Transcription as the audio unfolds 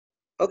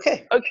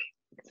Okay. Okay.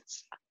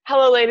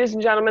 Hello, ladies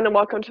and gentlemen, and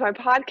welcome to my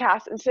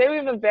podcast. And today we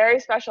have a very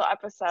special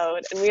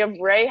episode, and we have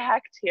Ray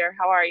Hecht here.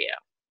 How are you?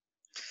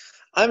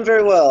 I'm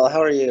very well.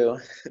 How are you?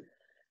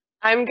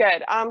 I'm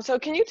good. So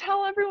can you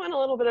tell everyone a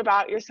little bit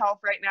about yourself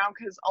right now?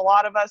 Because a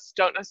lot of us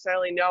don't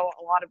necessarily know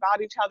a lot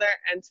about each other,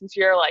 and since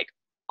you're like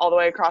all the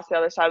way across the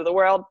other side of the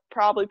world,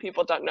 probably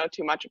people don't know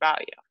too much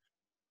about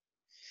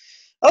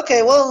you.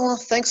 Okay, well,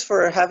 thanks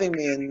for having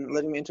me and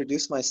letting me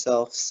introduce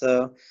myself.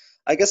 So,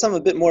 I guess I'm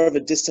a bit more of a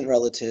distant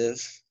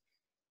relative.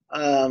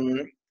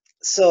 Um,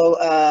 so,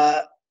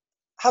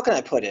 how can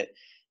I put it?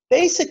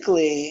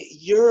 Basically,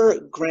 your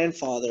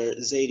grandfather,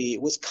 Zaidi,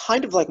 was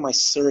kind of like my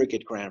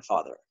surrogate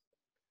grandfather.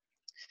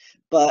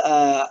 But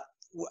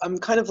I'm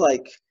kind of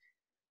like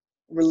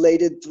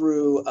related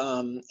through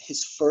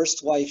his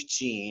first wife,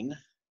 Jean,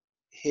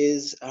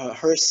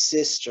 her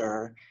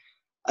sister,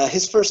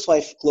 his first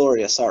wife,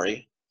 Gloria,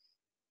 sorry.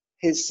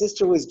 His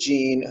sister was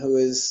Jean,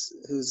 whose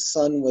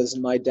son was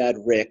my dad,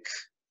 Rick.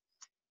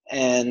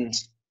 And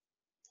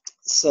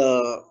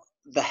so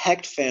the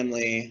Hecht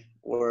family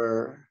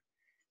were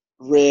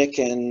Rick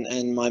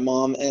and my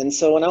mom. And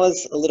so when I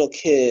was a little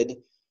kid,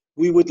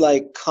 we would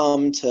like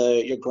come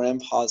to your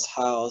grandpa's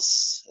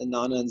house and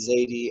Nana and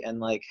Zadie and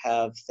like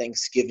have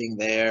Thanksgiving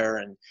there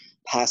and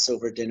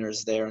Passover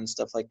dinners there and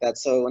stuff like that.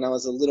 So when I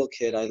was a little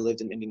kid, I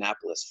lived in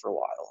Indianapolis for a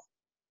while.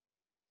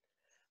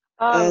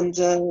 Um,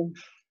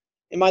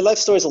 And my life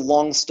story is a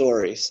long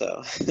story,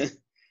 so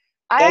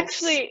I that's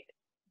actually,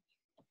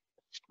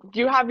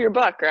 you have your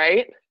book,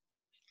 right?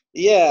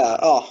 yeah.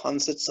 Oh, I'm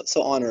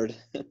so honored.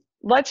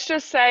 Let's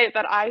just say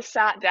that I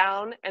sat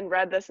down and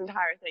read this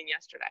entire thing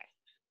yesterday.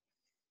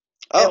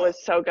 It Oh,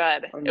 was so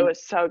good. It um,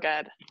 was so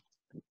good.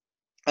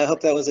 I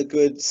hope that was a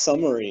good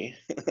summary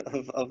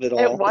of it It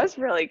all. was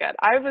really good.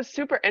 I was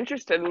super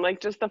interested in like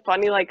just the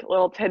funny like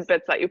little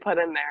tidbits that you put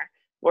in there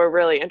were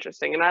really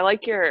interesting. And I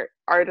like your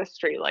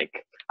artistry.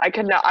 Like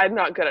I'm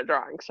not good at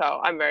drawing, so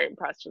I'm very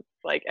impressed with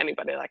like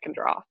anybody that can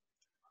draw.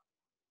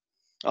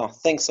 Oh,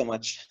 thanks so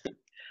much.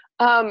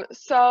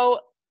 So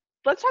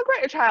let's talk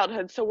about your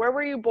childhood. So where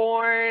were you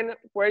born?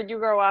 Where did you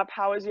grow up?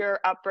 How was your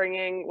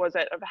upbringing? Was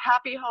it a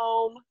happy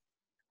home?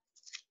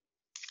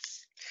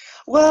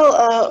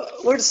 Well,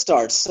 where to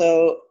start?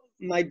 So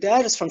my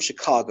dad is from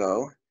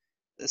Chicago,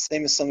 the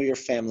same as some of your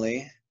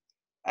family,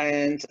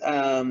 and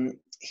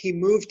he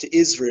moved to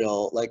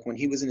Israel like when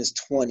he was in his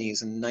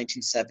 20s in the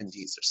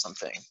 1970s or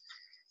something.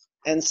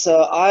 And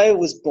so I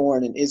was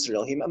born in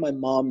Israel. He met my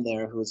mom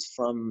there, who was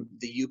from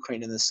the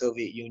Ukraine and the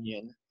Soviet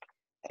Union.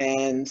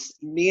 And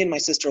me and my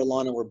sister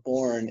Alana were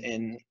born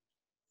in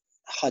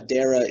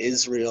Hadera,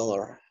 Israel,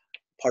 or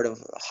part of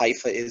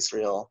Haifa,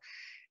 Israel.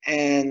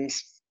 And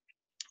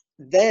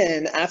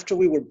then after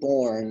we were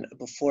born,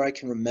 before I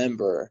can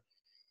remember,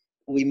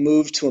 we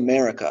moved to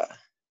America.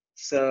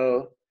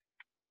 So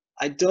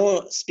I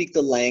don't speak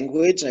the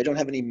language and I don't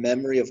have any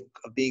memory of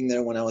being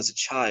there when I was a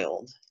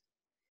child.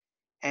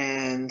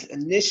 And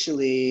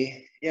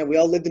initially, yeah, we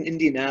all lived in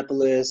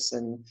Indianapolis.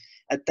 And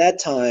at that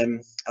time,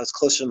 I was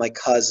closer to my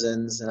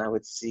cousins and I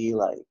would see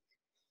like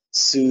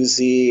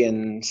Susie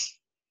and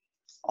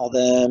all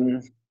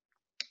them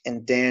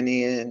and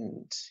Danny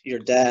and your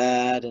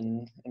dad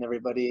and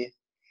everybody,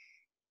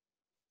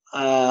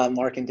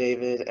 Mark and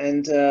David.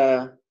 And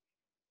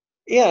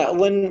yeah,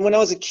 when I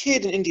was a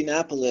kid in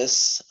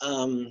Indianapolis,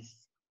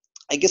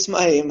 I guess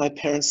my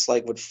parents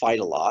like would fight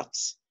a lot,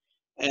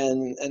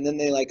 and then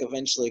they like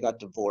eventually got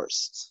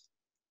divorced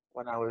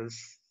when I was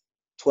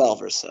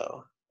 12 or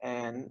so.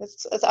 And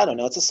it's I don't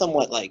know, it's a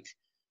somewhat like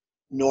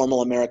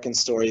normal American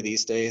story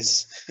these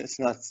days. It's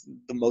not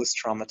the most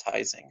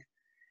traumatizing.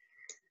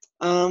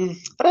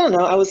 But I don't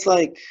know, I was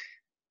like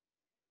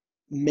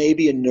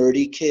maybe a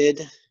nerdy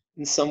kid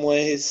in some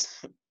ways,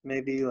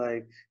 maybe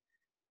like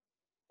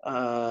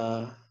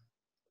uh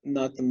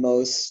not the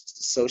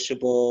most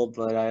sociable,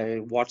 but I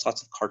watched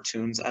lots of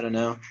cartoons. I don't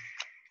know.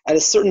 At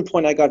a certain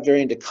point, I got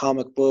very into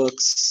comic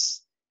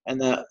books, and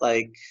that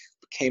like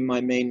became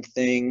my main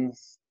thing.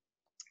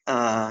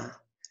 Uh,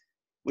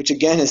 which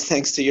again is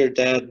thanks to your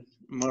dad,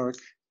 Mark.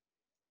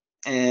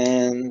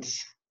 And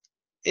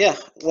yeah,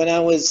 when I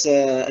was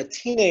a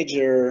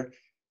teenager,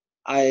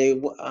 I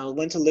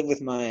went to live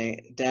with my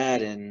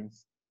dad in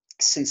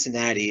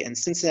Cincinnati, and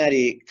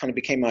Cincinnati kind of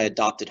became my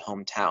adopted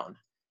hometown.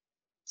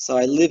 So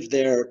I lived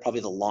there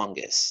probably the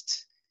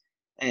longest.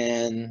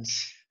 And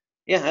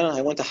yeah, I don't know,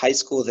 I went to high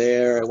school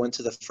there. I went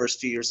to the first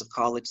few years of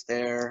college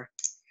there.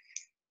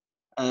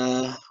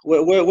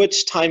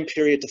 Which time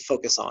period to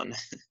focus on?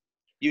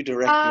 You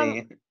direct Um,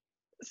 me.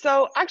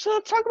 so actually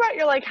let's talk about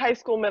your like high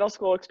school, middle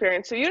school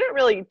experience. So you didn't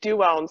really do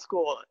well in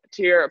school,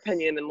 to your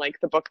opinion, in like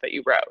the book that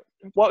you wrote.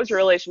 What was your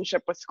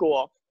relationship with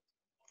school?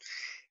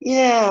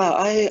 Yeah,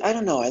 I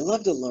don't know. I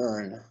love to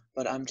learn,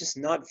 but I'm just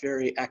not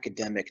very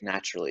academic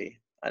naturally.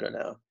 I don't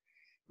know.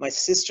 My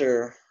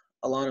sister,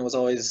 Alana, was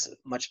always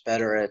much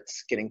better at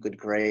getting good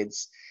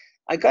grades.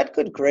 I got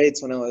good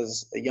grades when I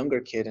was a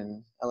younger kid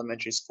in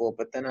elementary school,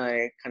 but then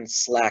I kind of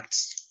slacked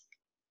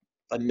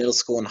in middle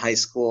school and high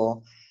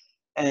school.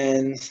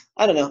 And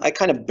I don't know, I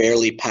kind of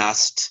barely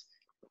passed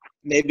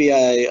maybe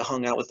I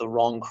hung out with the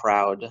wrong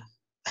crowd.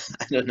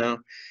 I don't know.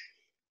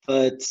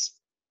 But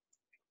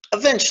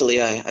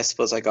eventually, I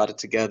suppose I got it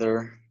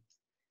together.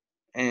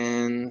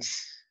 And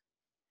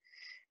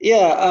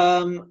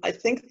yeah, I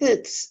think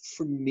that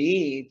for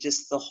me,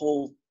 just the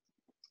whole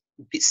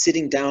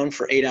sitting down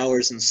for 8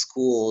 hours in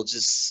school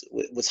just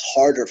was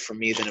harder for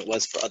me than it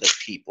was for other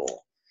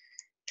people.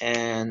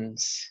 And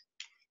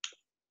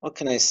what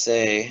can I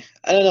say?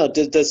 I don't know.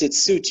 Does it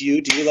suit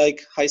you? Do you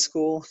like high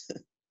school?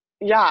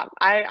 Yeah,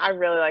 I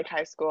really like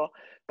high school,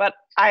 but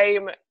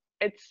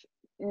it's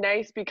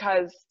nice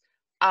because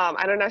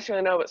I don't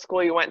necessarily know what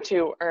school you went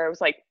to, or it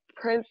was like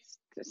Prince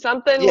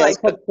something Yeah, it was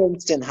like the called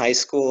Princeton High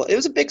School. It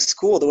was a big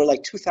school. There were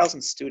like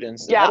 2,000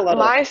 students. It had yeah a lot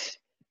of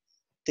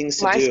things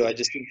to my do. I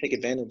just didn't take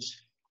advantage.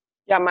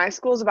 yeah, my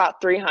school's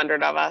about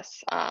 300 of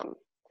us.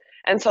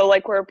 And so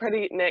like we're a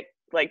pretty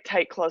like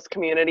tight, close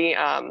community.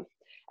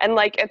 And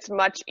like it's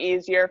much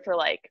easier for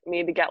like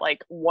me to get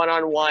like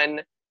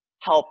one-on-one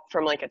help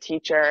from like a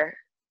teacher.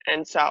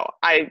 And so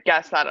I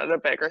guess that at a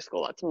bigger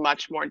school it's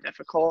much more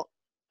difficult.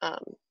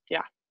 Um,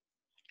 yeah.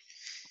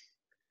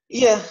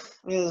 Yeah,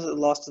 yeah,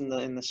 lost in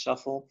the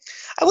shuffle.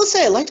 I will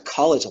say I liked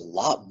college a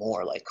lot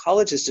more. Like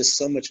college is just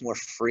so much more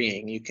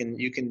freeing. You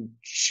can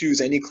choose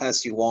any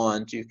class you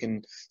want. You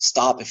can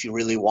stop if you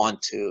really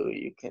want to.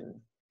 You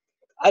can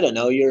I don't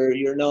know,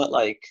 you're not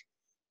like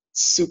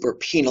super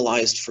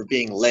penalized for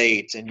being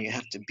late and you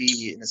have to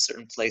be in a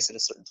certain place at a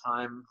certain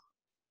time.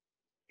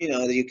 You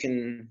know, that you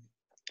can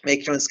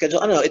make your own schedule.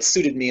 I don't know, it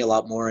suited me a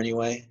lot more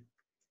anyway.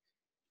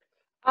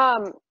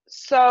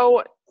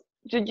 So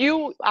did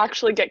you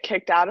actually get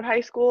kicked out of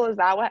high school? Is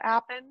that what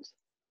happened?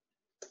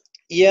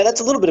 Yeah,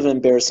 that's a little bit of an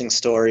embarrassing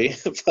story,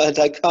 but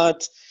I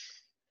got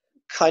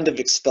kind of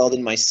expelled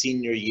in my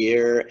senior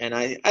year, and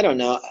I don't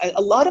know.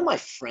 A lot of my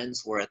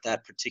friends were at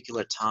that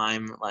particular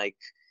time, like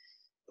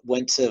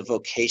went to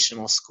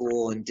vocational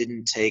school and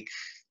didn't take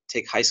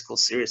high school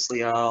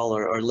seriously at all,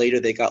 or later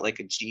they got like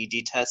a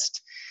GED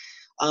test.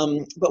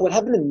 But what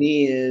happened to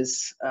me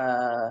is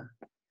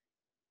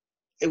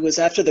it was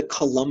after the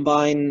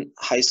Columbine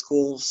High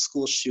School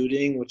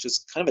shooting, which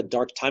was kind of a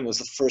dark time. It was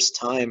the first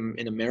time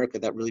in America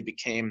that really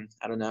became,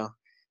 I don't know,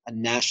 a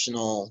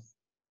national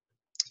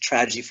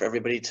tragedy for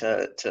everybody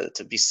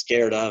to be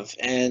scared of.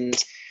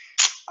 And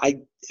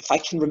if I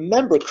can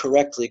remember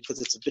correctly,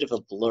 because it's a bit of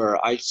a blur,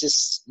 I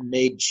just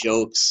made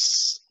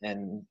jokes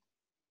and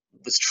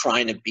was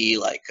trying to be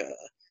like a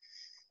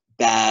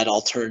bad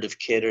alternative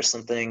kid or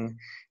something.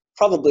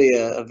 Probably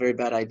a very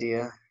bad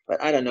idea.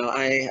 But I don't know.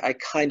 I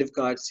kind of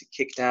got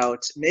kicked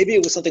out. Maybe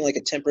it was something like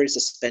a temporary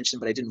suspension,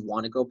 but I didn't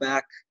want to go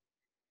back.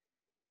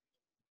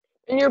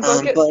 In your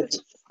book it But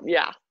says,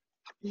 yeah.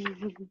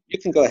 you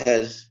can go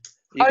ahead.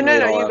 You Oh can no, read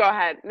no, all you out. go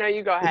ahead. No,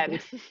 you go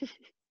ahead.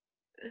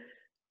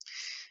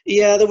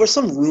 Yeah, there were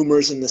some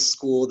rumors in the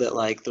school that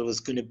like there was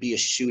going to be a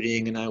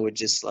shooting, and I would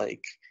just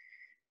like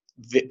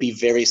be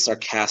very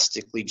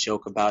sarcastically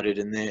joke about it,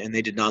 and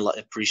they did not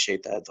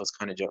appreciate those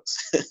kind of jokes.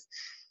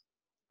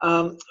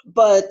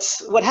 But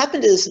what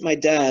happened is my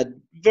dad,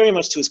 very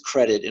much to his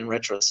credit in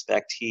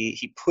retrospect,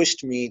 he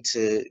pushed me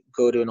to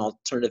go to an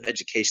alternative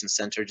education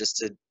center just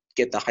to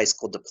get the high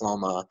school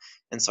diploma,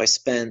 and so I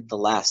spent the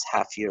last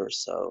half year or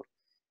so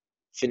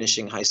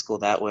finishing high school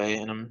that way,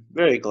 and I'm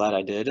very glad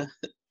I did.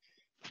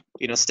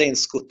 You know, stay in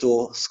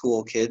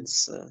school,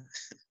 kids.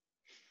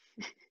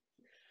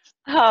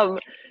 Um,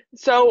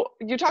 so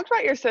you talked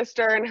about your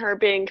sister and her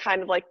being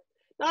kind of like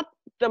not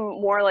the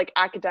more like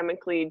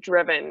academically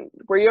driven.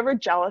 Were you ever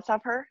jealous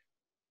of her?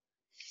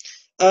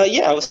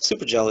 Yeah, I was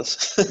super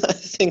jealous. I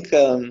think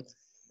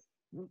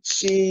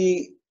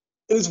she.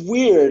 It was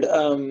weird.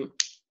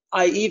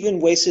 I even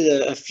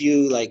wasted a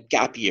few like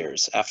gap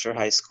years after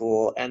high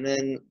school, and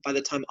then by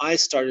the time I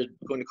started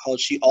going to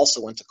college, she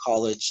also went to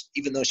college,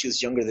 even though she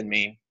was younger than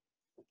me.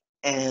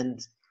 And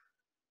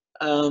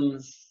um,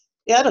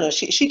 yeah, I don't know.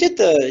 She did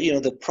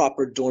the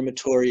proper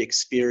dormitory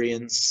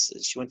experience.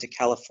 She went to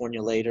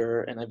California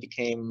later, and I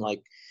became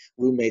like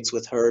roommates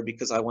with her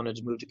because I wanted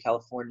to move to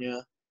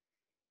California.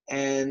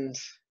 And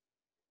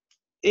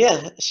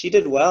yeah, she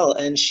did well,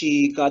 and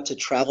she got to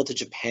travel to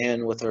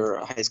Japan with her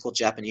high school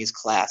Japanese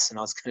class, and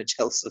I was kind of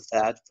jealous of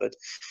that. But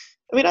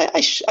I mean,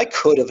 I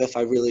could have if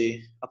I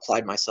really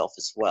applied myself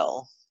as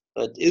well.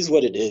 But is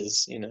what it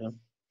is, you know.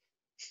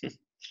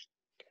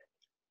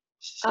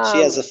 She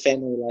has Um, a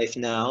family life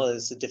now,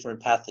 is a different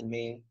path than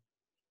me.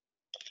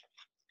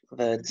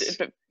 But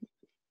but,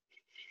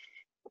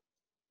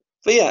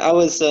 but yeah, I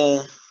was.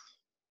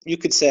 You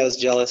could say I was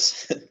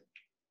jealous.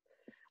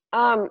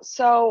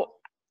 so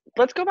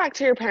let's go back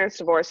to your parents'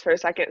 divorce for a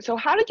second. So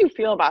how did you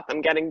feel about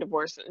them getting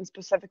divorced and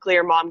specifically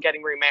your mom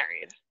getting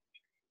remarried?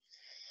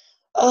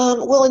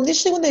 Well,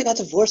 initially when they got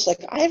divorced,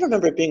 like I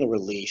remember it being a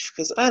relief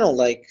because I don't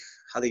like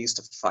how they used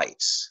to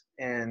fight,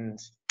 and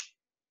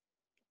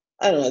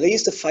I don't know, they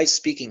used to fight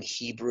speaking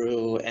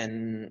Hebrew,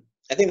 and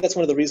I think that's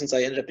one of the reasons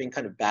I ended up being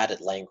kind of bad at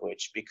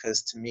language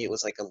because to me it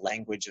was like a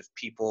language of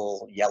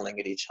people yelling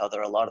at each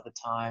other a lot of the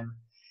time,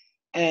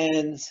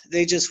 and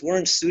they just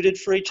weren't suited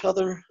for each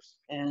other,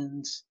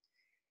 and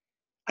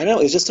I know,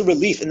 it's just a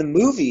relief. In the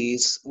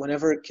movies,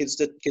 whenever kids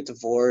get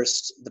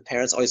divorced, the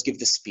parents always give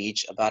the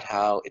speech about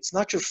how it's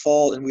not your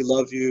fault and we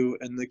love you,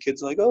 and the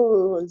kids are like,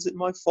 "Oh, is it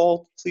my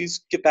fault?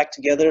 Please get back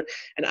together."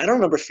 And I don't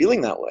remember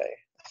feeling that way.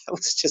 I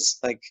was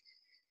just like,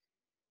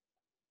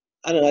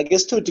 I don't know, I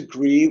guess to a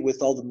degree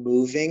with all the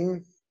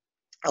moving,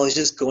 I was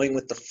just going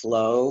with the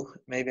flow.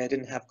 Maybe I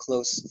didn't have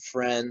close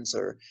friends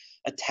or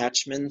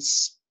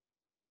attachments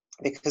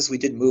because we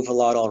did move a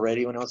lot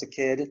already when I was a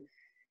kid.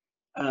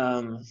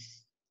 Um,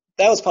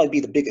 that would probably be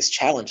the biggest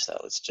challenge,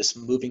 though. It's just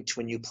moving to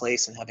a new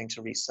place and having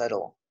to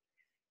resettle.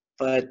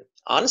 But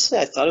honestly,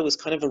 I thought it was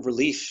kind of a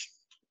relief.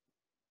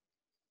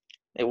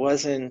 It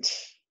wasn't,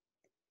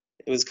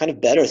 it was kind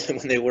of better than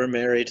when they were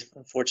married,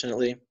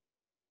 unfortunately.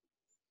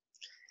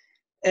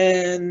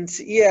 And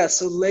yeah,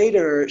 so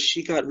later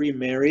she got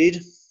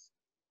remarried,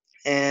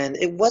 and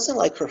it wasn't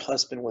like her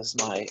husband was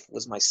my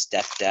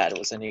stepdad. It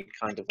was any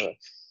kind of a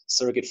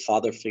surrogate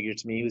father figure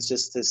to me. He was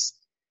just this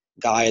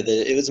guy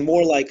that it was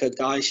more like a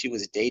guy she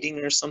was dating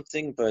or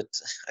something, but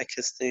I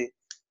guess they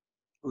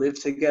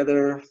lived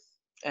together.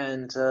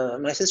 And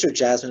my sister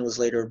Jasmine was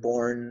later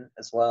born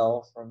as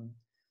well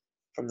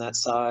from that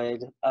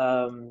side.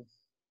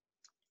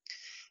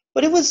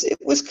 But it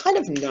was kind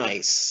of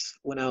nice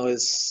when I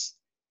was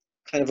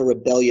kind of a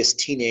rebellious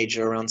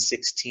teenager around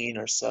 16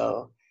 or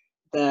so,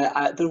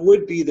 that there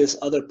would be this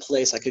other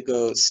place I could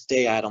go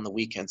stay at on the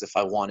weekends if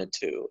I wanted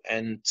to.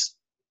 And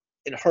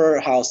in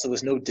her house, there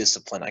was no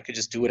discipline. I could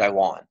just do what I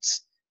want.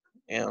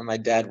 You know, my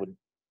dad would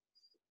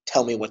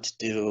tell me what to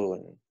do,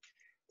 and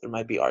there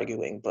might be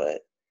arguing,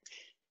 but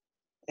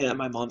yeah,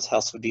 my mom's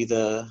house would be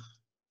the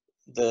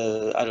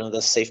I don't know,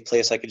 the safe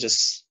place I could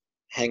just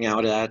hang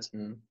out at.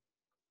 And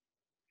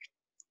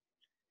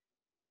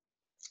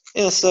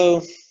yeah,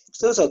 so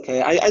it was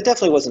okay. I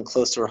definitely wasn't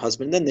close to her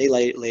husband. Then they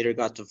later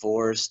got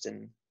divorced,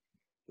 and it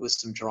was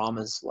some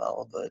drama as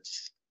well. But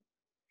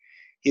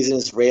he's an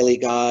Israeli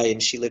guy,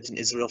 and she lived in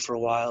Israel for a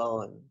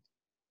while, and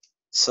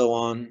so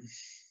on.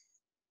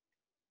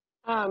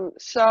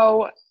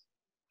 So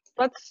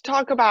let's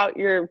talk about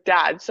your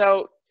dad.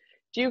 So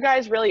do you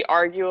guys really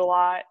argue a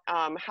lot?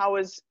 How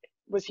was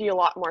he a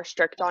lot more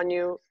strict on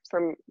you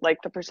from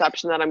like the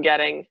perception that I'm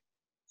getting?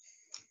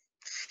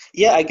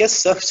 Yeah, I guess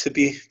so. To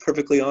be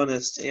perfectly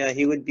honest, yeah,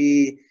 he would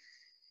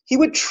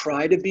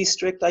try to be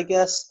strict, I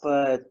guess,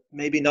 but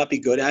maybe not be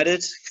good at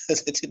it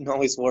because it didn't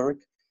always work.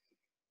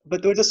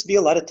 But there would just be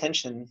a lot of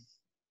tension.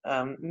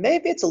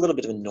 Maybe it's a little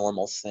bit of a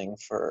normal thing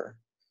for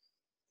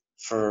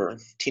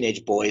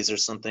teenage boys or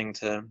something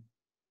to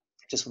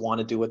just want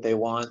to do what they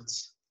want.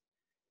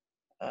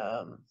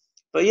 Um,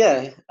 but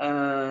yeah,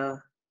 I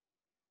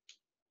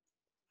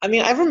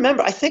mean, I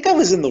remember, I think I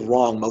was in the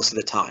wrong most of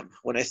the time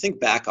when I think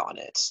back on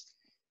it.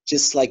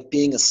 Just like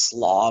being a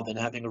slob and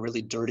having a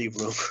really dirty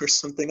room or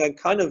something. I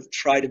kind of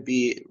try to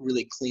be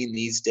really clean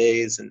these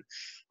days and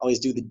always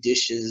do the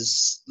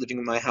dishes. Living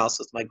in my house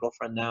with my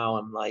girlfriend now,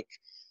 I'm like,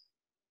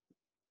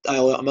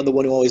 I'm the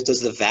one who always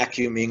does the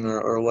vacuuming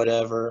or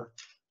whatever.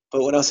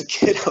 But when I was a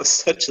kid, I was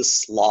such a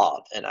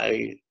slob, and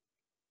I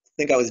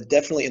think I was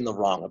definitely in the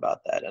wrong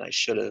about that, and I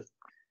should have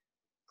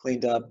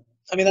cleaned up.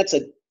 I mean, that's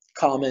a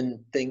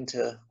common thing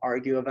to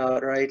argue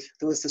about, right?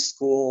 There was the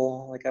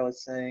school, like I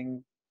was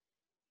saying.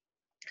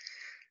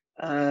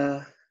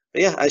 But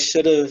yeah, I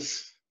should have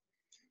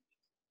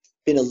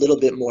been a little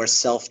bit more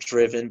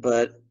self-driven,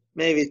 but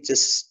maybe it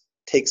just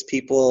takes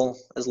people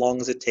as long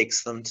as it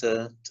takes them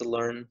to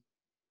learn.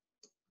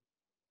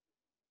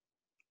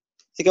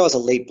 I think I was a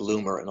late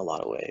bloomer in a lot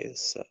of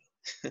ways. So.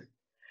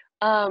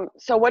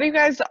 So what do you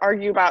guys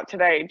argue about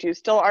today? Do you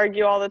still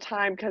argue all the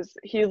time because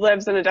he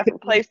lives in a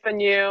different place than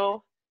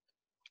you?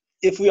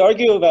 If we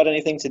argue about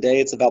anything today,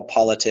 it's about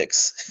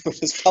politics,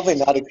 which is probably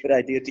not a good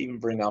idea to even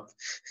bring up.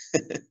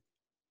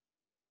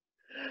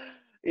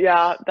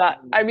 Yeah, that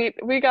I mean,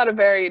 we got a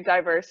very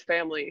diverse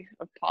family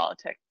of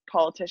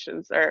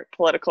politicians or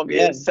political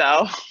Yeah, views.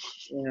 So,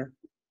 yeah.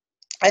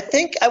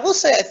 I will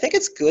say, I think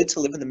it's good to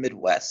live in the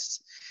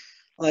Midwest.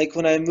 Like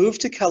when I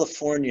moved to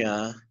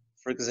California,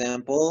 for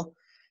example,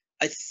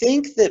 I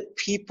think that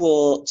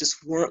people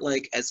just weren't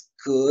like as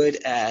good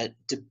at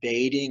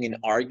debating and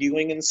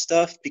arguing and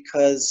stuff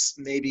because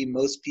maybe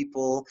most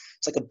people,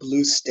 it's like a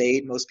blue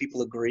state, most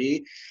people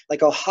agree.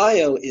 Like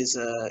Ohio is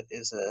a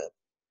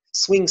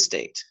swing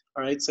state,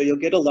 all right? So you'll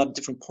get a lot of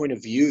different point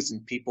of views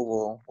and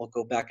people will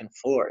go back and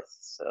forth.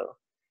 So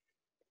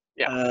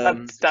yeah,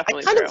 um, that's I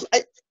definitely kind true.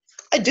 of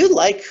I do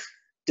like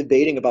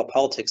debating about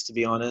politics, to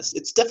be honest.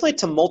 It's definitely a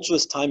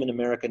tumultuous time in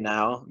America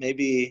now.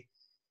 Maybe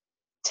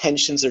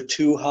tensions are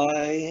too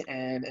high,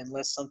 and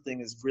unless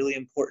something is really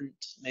important,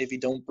 maybe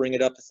don't bring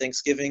it up at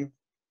Thanksgiving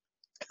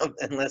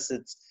unless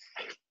it's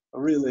a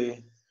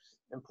really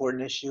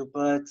important issue.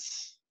 But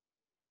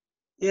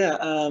yeah,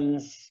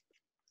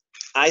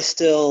 I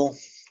still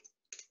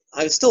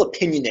I'm still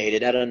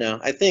opinionated. I don't know.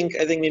 I think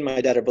me and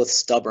my dad are both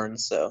stubborn,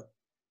 so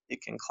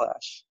it can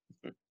clash.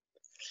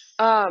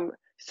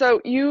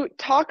 So you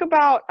talk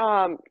about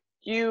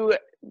you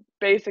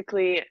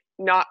basically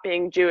not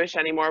being Jewish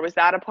anymore. Was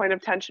that a point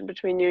of tension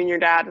between you and your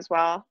dad as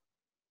well?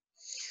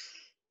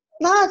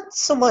 Not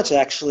so much,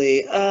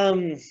 actually.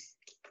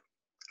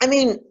 I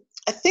mean,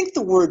 I think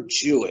the word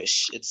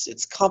Jewish,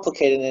 it's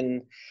complicated,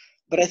 and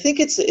but I think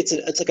it's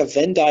like a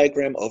Venn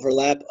diagram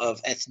overlap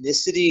of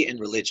ethnicity and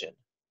religion.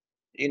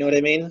 You know what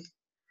I mean?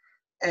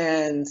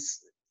 And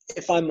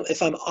if I'm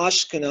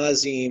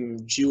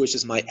Ashkenazim Jewish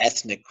is my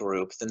ethnic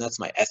group, then that's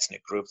my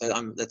ethnic group.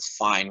 That's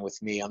fine with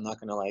me. I'm not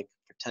gonna like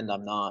pretend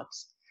I'm not.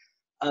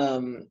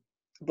 Um,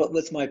 but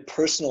with my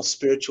personal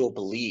spiritual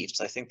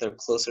beliefs, I think they're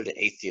closer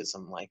to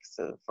atheism. Like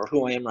for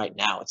who I am right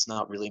now, it's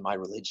not really my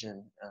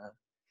religion.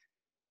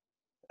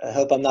 I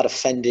hope I'm not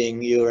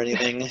offending you or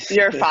anything.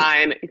 You're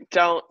fine.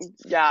 Don't,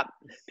 yeah.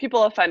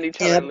 People offend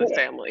each other Yeah, in this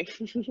family.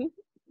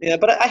 yeah,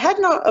 but I had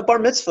a bar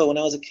mitzvah when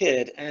I was a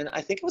kid, and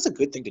I think it was a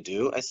good thing to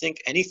do. I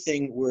think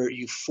anything where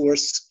you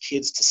force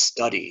kids to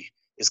study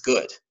is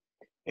good.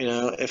 You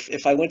know,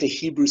 if I went to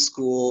Hebrew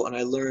school and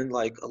I learned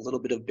like a little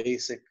bit of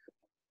basic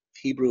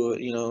Hebrew,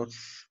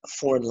 a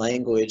foreign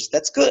language,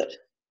 that's good.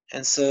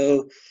 And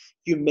so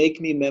you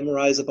make me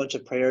memorize a bunch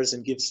of prayers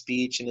and give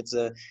speech, and it's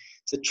a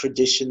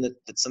tradition that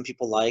some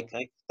people like.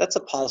 That's a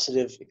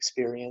positive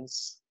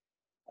experience.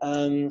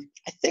 I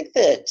think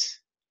that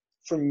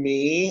for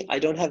me, I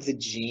don't have the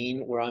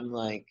gene where I'm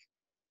like,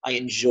 I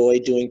enjoy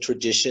doing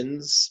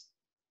traditions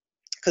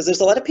because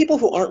there's a lot of people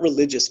who aren't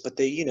religious, but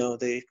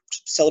they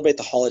celebrate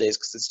the holidays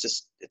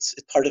because it's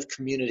part of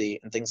community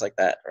and things like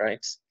that,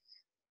 right?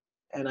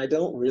 And I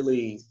don't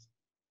really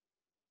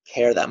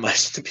care that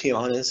much, to be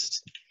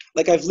honest.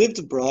 Like I've lived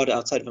abroad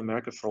outside of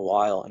America for a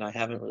while, and I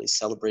haven't really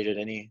celebrated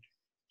any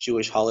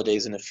Jewish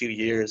holidays in a few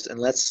years,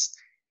 unless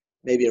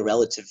maybe a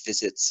relative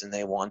visits and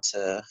they want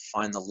to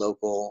find the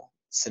local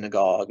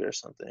synagogue or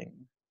something.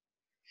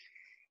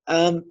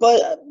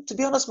 But to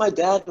be honest, my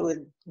dad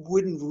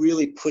wouldn't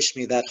really push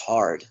me that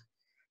hard.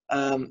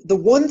 The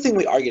one thing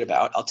we argued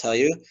about, I'll tell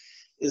you,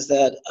 is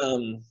that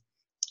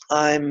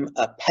I'm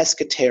a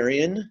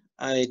pescatarian.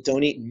 I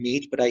don't eat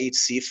meat, but I eat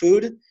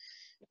seafood.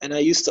 And I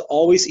used to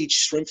always eat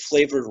shrimp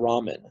flavored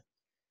ramen I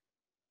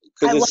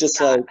because love it's just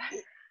that. like,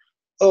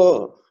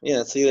 oh,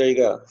 yeah, see, there you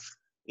go.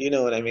 You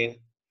know what I mean?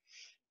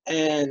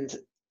 And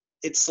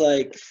it's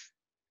like,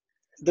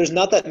 there's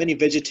not that many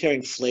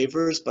vegetarian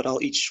flavors, but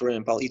I'll eat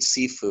shrimp, I'll eat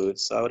seafood.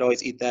 So I would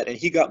always eat that. And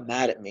he got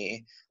mad at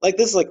me. Like,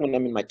 this is like when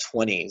I'm in my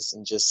 20s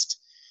and just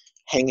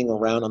hanging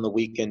around on the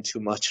weekend too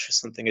much or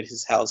something at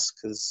his house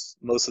because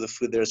most of the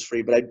food there is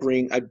free. But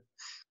I'd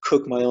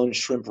cook my own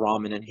shrimp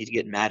ramen and he'd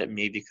get mad at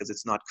me because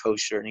it's not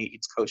kosher and he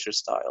eats kosher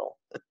style.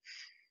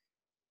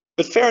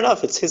 But fair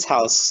enough, it's his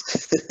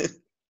house.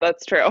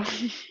 That's true.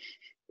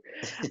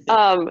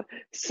 Um,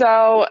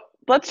 so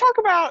let's talk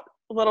about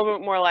a little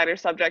bit more lighter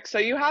subjects. So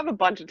you have a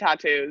bunch of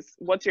tattoos.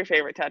 What's your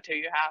favorite tattoo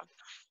you have?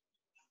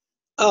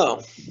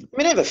 Oh, I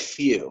mean, I have a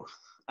few.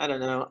 I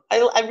don't know.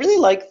 I really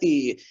like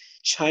the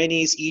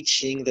Chinese I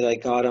Ching that I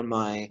got on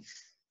my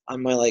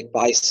like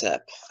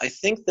bicep. I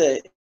think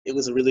that it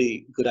was a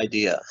really good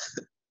idea.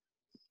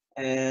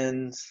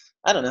 And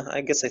I don't know.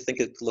 I guess I think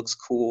it looks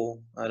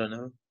cool. I don't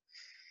know.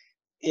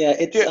 Yeah,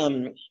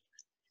 Do,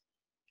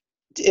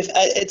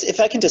 if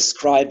I can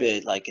describe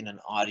it like in an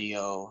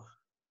audio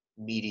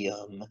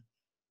medium,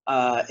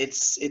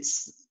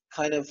 it's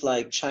kind of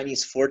like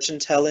Chinese fortune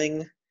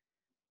telling.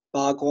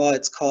 Bagua,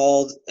 it's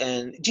called.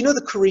 And do you know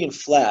the Korean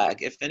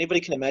flag? If anybody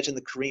can imagine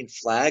the Korean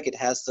flag, it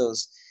has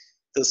those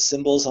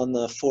symbols on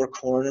the four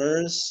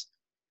corners,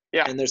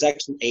 yeah. and there's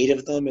actually eight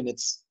of them. And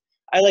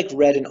I like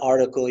read an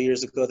article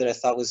years ago that I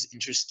thought was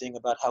interesting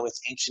about how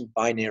it's ancient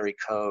binary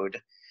code.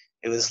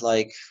 It was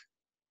like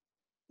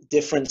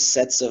different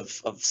sets of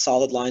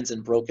solid lines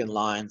and broken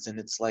lines, and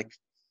it's like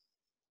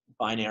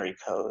binary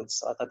codes.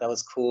 So I thought that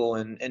was cool.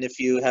 And if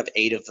you have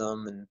eight of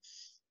them, and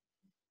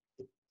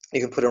you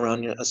can put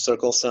around a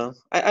circle. So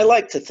I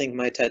like to think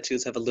my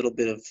tattoos have a little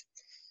bit of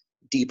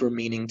deeper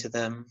meaning to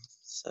them.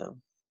 So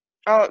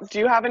Oh, do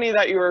you have any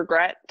that you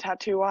regret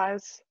tattoo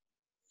wise?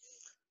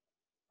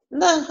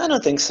 no, I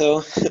don't think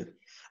so.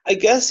 I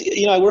guess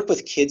I work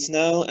with kids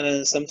now,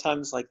 and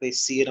sometimes like they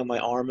see it on my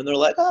arm, and they're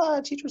like, "Ah,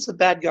 teacher's a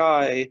bad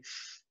guy,"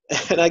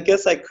 and I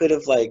guess I could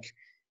have like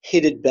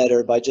hid it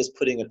better by just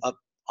putting it up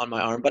on my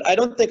arm. But I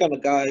don't think I'm a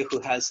guy who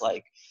has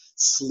like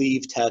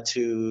sleeve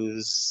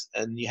tattoos,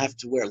 and you have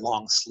to wear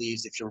long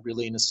sleeves if you're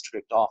really in a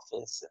strict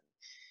office. And,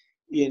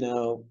 you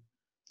know,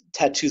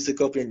 tattoos that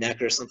go up your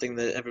neck or something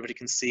that everybody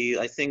can see.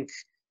 I think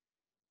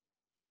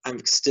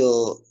I'm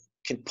still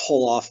can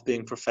pull off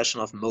being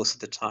professional most of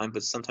the time,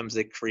 but sometimes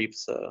they creep.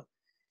 So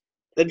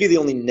that'd be the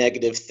only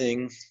negative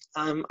thing.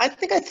 I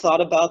think I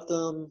thought about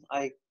them.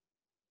 I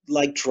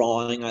like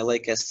drawing. I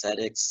like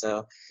aesthetics.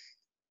 So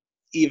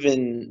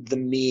even the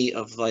me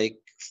of like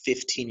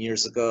 15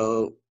 years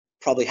ago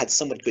probably had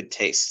somewhat good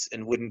taste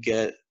and wouldn't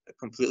get a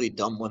completely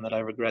dumb one that I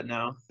regret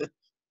now.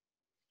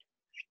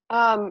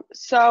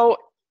 So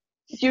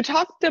you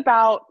talked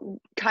about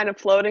kind of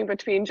floating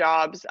between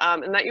jobs,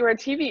 and that you were a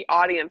TV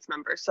audience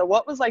member. So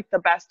what was like the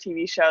best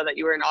TV show that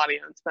you were an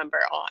audience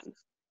member on?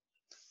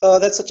 Oh,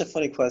 that's such a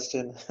funny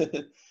question.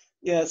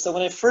 Yeah, so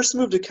when I first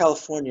moved to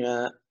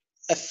California,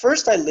 at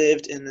first I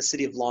lived in the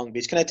city of Long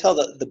Beach. Can I tell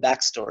the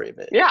backstory of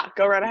it? Yeah,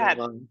 go right You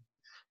know, ahead.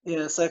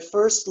 yeah, so I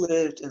first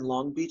lived in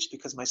Long Beach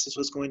because my sister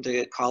was going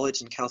to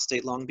college in Cal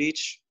State Long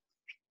Beach.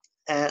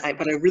 But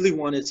I really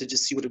wanted to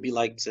just see what it'd be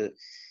like to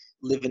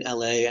live in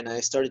LA, and I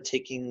started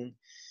taking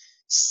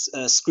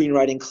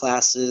screenwriting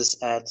classes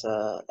at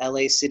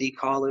LA City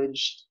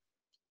College,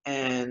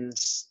 and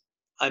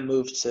I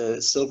moved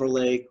to Silver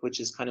Lake, which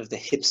is kind of the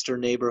hipster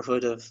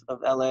neighborhood of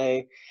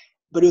LA.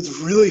 But it was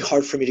really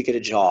hard for me to get a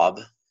job,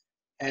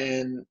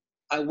 and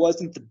I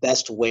wasn't the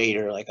best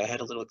waiter. Like I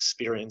had a little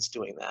experience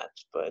doing that,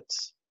 but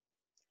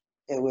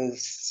it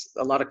was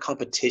a lot of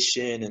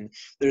competition, and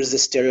there's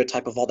this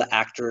stereotype of all the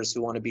actors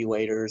who want to be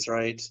waiters,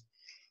 right?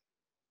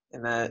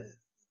 And that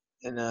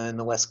in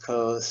the West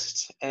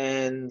Coast,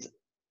 and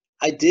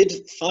I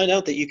did find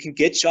out that you can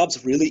get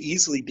jobs really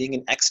easily being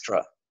an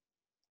extra,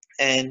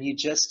 and you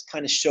just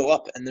kind of show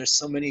up, and there's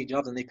so many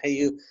jobs, and they pay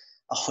you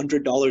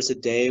 $100 a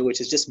day, which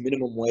is just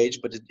minimum wage,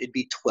 but it'd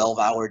be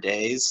 12-hour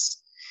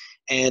days.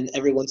 And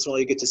every once in a while,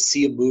 you get to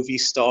see a movie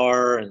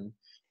star, and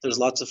there's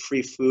lots of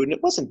free food, and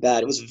it wasn't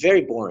bad. It was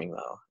very boring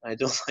though. I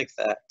don't like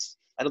that.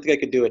 I don't think I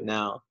could do it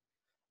now.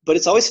 But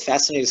it's always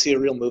fascinating to see a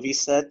real movie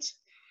set.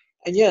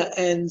 And yeah,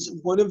 and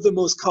one of the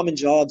most common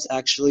jobs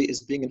actually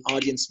is being an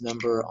audience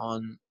member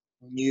on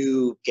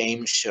new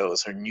game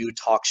shows or new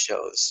talk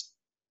shows.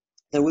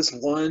 There was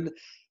one,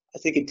 I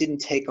think it didn't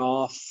take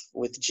off,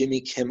 with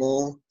Jimmy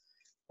Kimmel,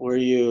 where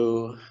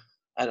you,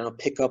 I don't know,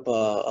 pick up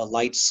a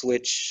light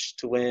switch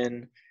to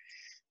win.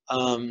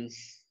 Um,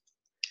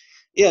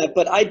 yeah,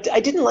 but I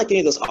didn't like any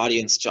of those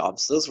audience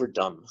jobs. Those were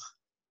dumb.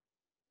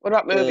 What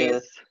about movies?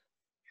 The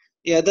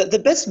Yeah, the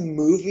best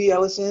movie I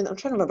was in, I'm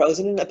trying to remember. I was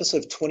in an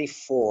episode of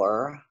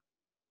 24.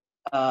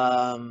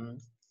 Um,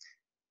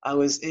 I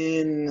was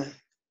in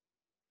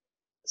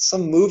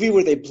some movie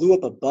where they blew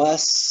up a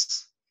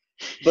bus.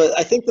 But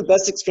I think the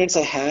best experience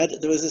I had,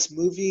 there was this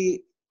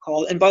movie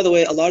called, and by the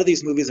way, a lot of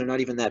these movies are not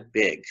even that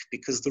big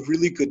because the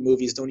really good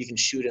movies don't even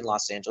shoot in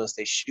Los Angeles.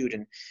 They shoot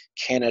in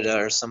Canada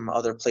or some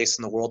other place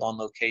in the world on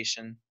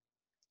location.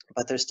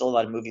 But there's still a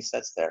lot of movie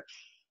sets there.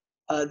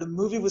 The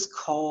movie was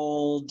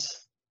called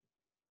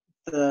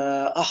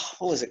what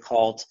was it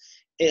called?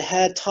 It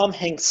had Tom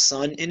Hanks'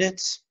 son in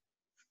it,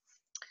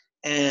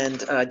 and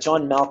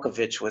John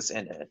Malkovich was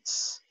in it.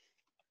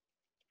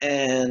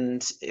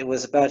 And it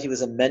was about, he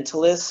was a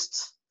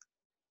mentalist,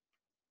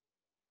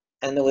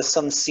 and there was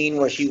some scene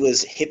where he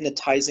was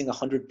hypnotizing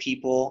 100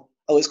 people.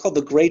 Oh, it's called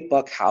The Great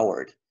Buck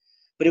Howard,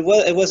 but it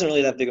wasn't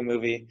really that big a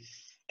movie.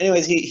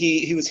 Anyways,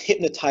 he was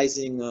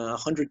hypnotizing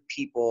 100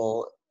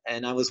 people,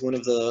 and I was one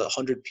of the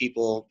 100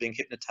 people being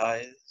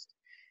hypnotized.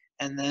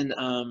 And then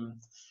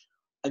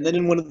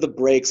in one of the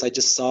breaks, I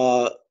just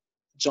saw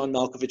John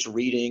Malkovich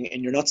reading,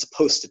 and you're not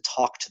supposed to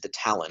talk to the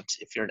talent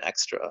if you're an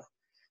extra.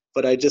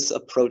 But I just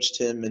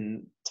approached him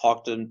and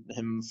talked to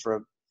him for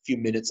a few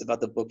minutes about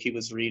the book he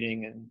was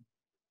reading, and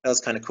that was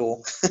kind of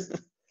cool.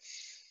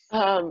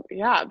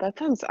 Yeah, that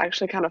sounds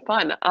actually kind of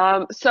fun.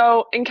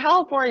 So in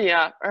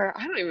California, or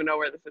I don't even know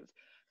where this is.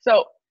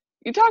 So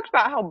you talked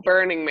about how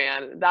Burning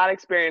Man, that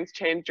experience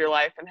changed your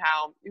life and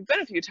how you've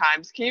been a few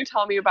times. Can you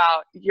tell me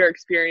about your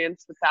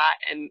experience with that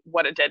and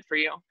what it did for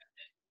you?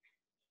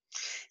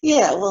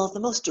 Yeah, well, the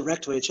most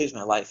direct way to change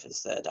my life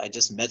is that I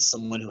just met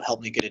someone who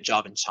helped me get a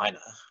job in China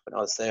when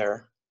I was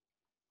there.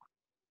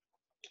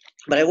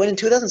 But I went in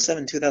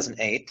 2007,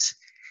 2008,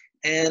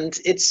 and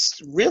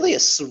it's really a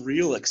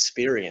surreal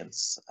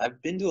experience.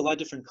 I've been to a lot of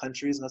different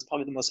countries, and that's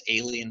probably the most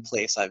alien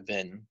place I've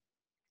been.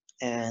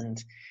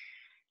 And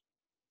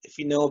if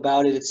you know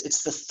about it,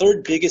 it's the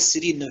third biggest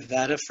city in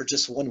Nevada for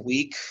just 1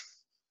 week,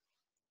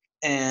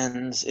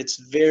 and it's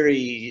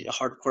very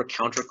hardcore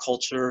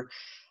counterculture.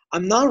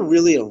 I'm not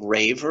really a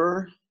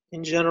raver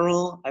in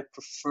general. I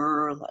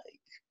prefer like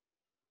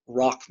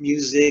rock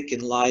music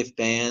and live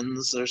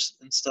bands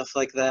and stuff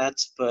like that.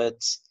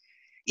 But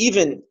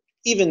even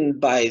even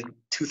by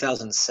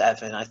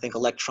 2007, I think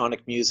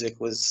electronic music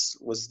was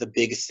the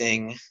big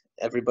thing.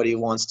 Everybody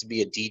wants to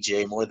be a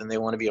DJ more than they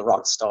want to be a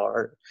rock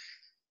star,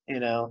 you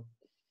know.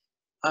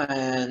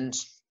 And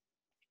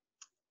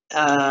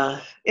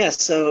yeah,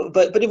 so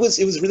but it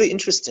was really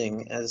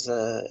interesting as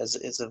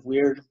a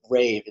weird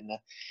rave.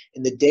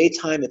 In the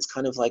daytime, it's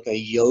kind of like a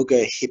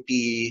yoga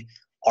hippie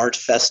art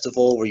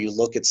festival where you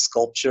look at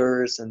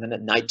sculptures, and then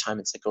at nighttime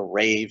it's like a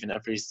rave and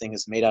everything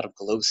is made out of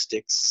glow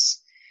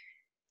sticks.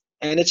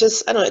 And it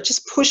just, I don't know, it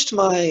just pushed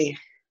my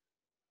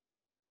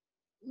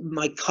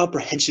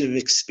comprehension of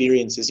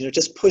experiences. It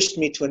just pushed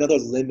me to another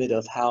limit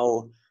of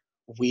how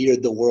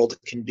weird the world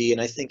can be,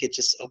 and I think it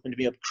just opened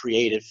me up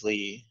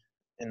creatively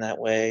in that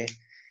way.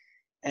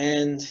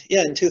 And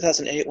yeah, in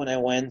 2008 when I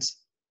went,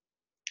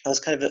 I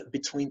was kind of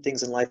between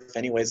things in life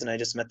anyways, and I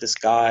just met this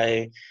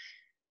guy,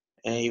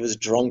 and he was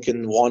drunk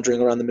and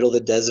wandering around the middle of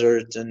the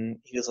desert, and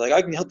he was like,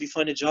 I can help you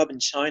find a job in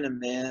China,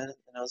 man.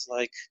 And I was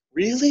like,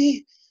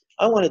 really?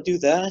 I want to do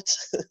that.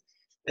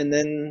 And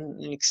then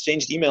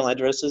exchanged email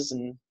addresses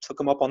and took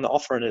him up on the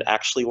offer, and it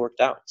actually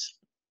worked out.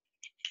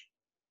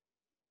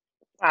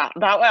 Wow,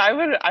 that way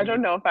I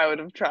don't know if I would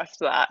have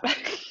trusted that.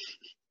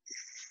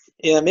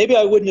 Yeah, maybe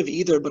I wouldn't have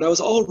either, but I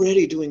was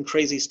already doing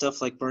crazy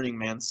stuff like Burning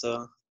Man,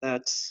 so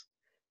that's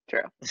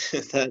True.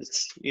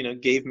 that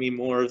gave me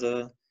more of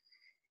a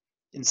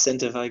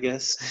incentive, I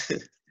guess.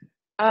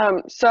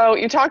 So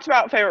you talked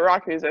about favorite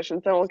rock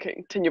musicians, then we'll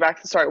continue back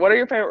to the story. What are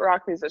your favorite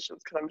rock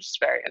musicians? Because I'm just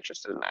very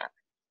interested in that.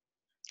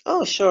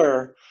 Oh,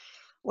 sure.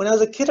 When I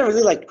was a kid, I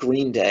really liked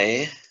Green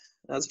Day.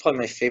 That was probably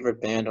my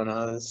favorite band when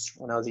I was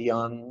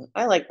young.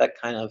 I like that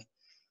kind of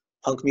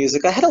punk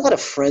music. I had a lot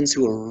of friends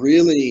who were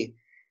really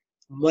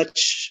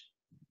much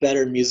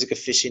better music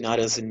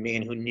aficionados than me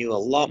and who knew a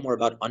lot more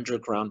about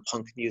underground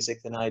punk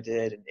music than I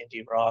did and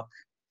indie rock.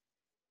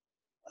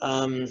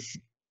 Um,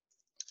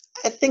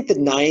 I think the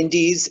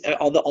 90s,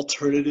 all the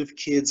alternative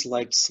kids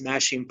liked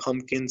Smashing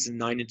Pumpkins and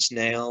Nine Inch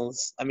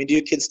Nails. I mean, do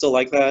you kids still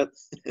like that?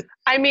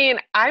 I mean,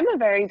 I'm a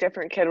very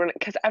different kid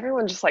because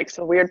everyone just likes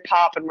the weird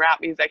pop and rap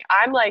music.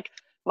 I'm like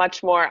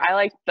much more. I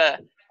like the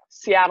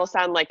Seattle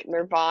sound, like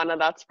Nirvana.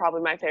 That's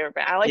probably my favorite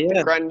band. I like the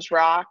Yeah. grunge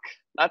rock.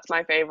 That's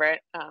my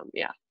favorite.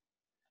 Yeah.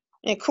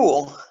 Yeah,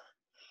 cool.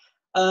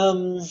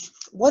 Um,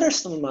 what are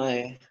some of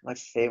my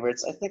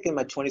favorites? I think in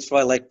my 20s,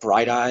 probably like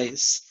Bright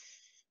Eyes,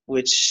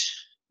 which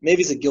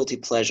maybe is a guilty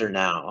pleasure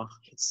now.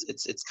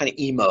 It's kind of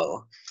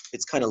emo.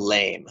 It's kind of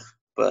lame,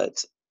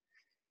 but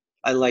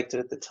I liked it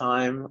at the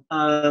time.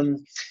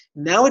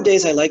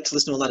 Nowadays, I like to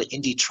listen to a lot of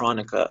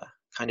indie-tronica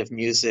kind of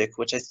music,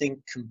 which I think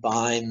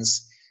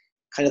combines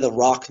kind of the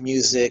rock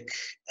music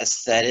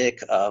aesthetic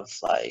of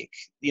like,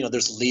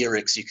 there's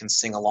lyrics you can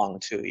sing along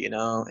to,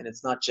 and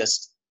it's not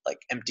just like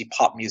empty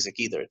pop music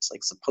either. It's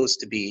like supposed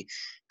to be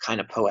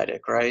kind of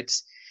poetic, right?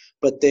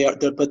 But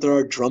there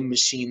are drum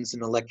machines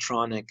and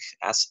electronic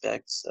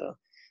aspects. So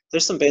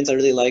there's some bands I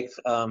really like,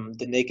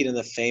 The Naked and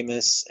the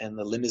Famous and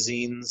the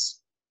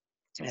Limousines.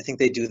 I think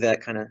they do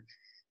that kind of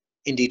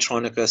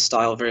indie-tronica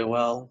style very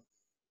well.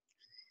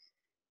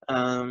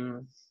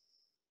 Um,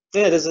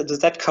 yeah, does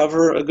that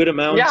cover a good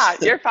amount? Yeah,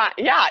 you're fine.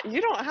 Yeah,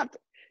 you don't have to.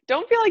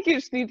 Don't feel like you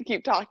just need to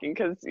keep talking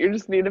because you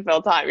just need to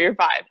fill time. You're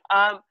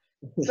fine.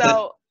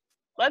 So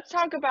let's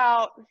talk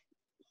about.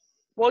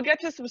 We'll get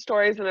to some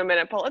stories in a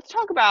minute, but let's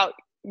talk about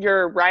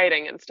your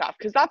writing and stuff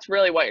because that's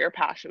really what you're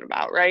passionate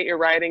about, right? Your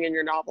writing and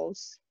your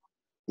novels.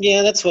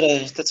 Yeah, that's what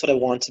I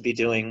want to be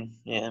doing.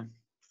 Yeah,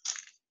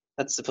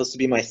 that's supposed to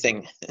be my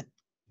thing.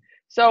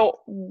 So,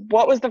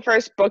 what was the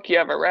first book you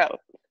ever wrote?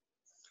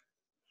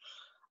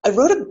 I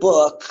wrote a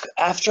book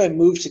after I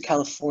moved to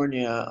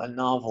California, a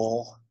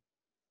novel.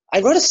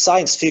 I wrote a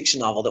science fiction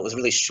novel that was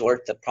really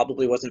short, that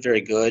probably wasn't very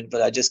good,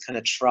 but I just kind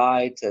of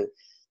tried to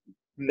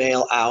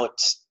mail out,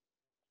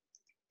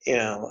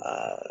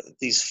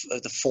 these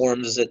the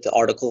forms that the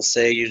articles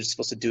say you're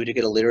supposed to do to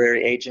get a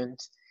literary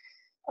agent.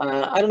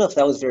 I don't know if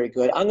that was very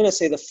good. I'm going to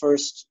say the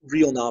first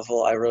real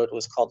novel I wrote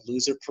was called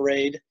Loser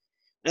Parade,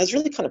 and I was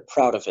really kind of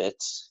proud of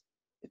it.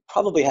 It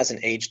probably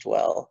hasn't aged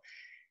well.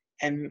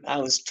 And I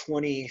was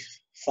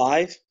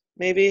 25,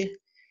 maybe,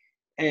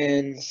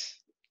 and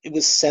it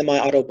was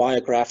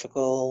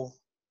semi-autobiographical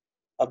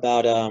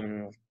about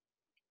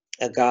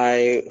a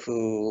guy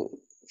who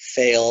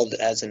failed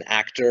as an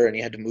actor and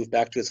he had to move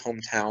back to his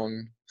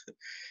hometown.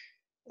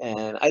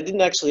 And I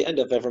didn't actually end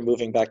up ever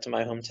moving back to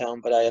my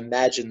hometown, but I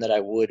imagined that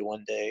I would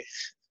one day.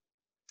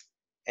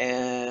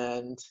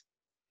 And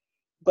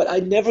but I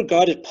never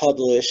got it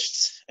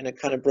published, and it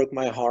kind of broke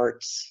my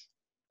heart.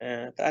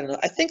 And I don't know.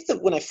 I think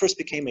that when I first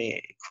became a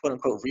quote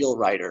unquote real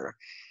writer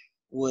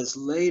was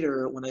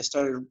later when I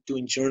started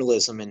doing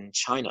journalism in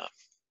China.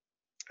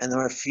 And there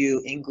were a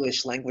few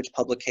English language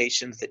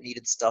publications that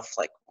needed stuff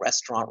like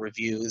restaurant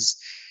reviews.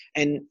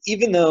 And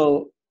even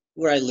though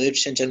where I lived,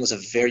 Shenzhen was a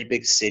very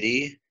big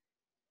city,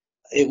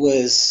 it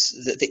was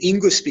the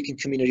English speaking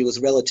community was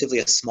relatively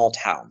a small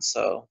town.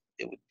 So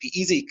it would be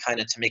easy kind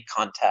of to make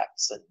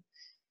contacts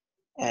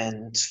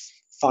and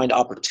find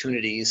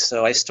opportunities.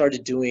 So I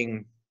started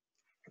doing,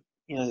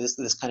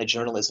 this kind of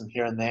journalism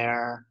here and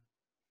there,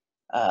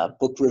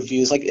 book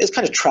reviews, like it's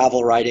kind of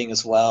travel writing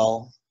as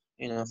well.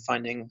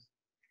 Finding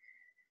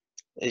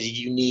a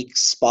unique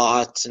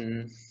spot,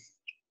 and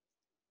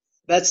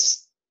that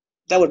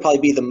would probably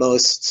be the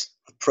most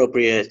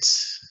appropriate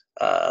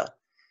uh,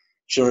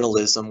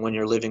 journalism when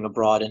you're living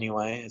abroad.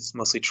 Anyway, it's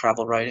mostly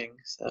travel writing,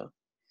 so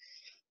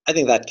I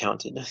think that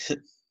counted.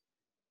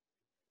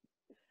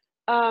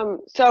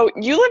 So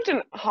you lived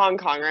in Hong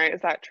Kong, right?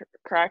 Is that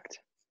correct?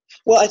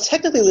 Well, I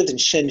technically lived in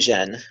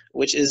Shenzhen,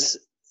 which is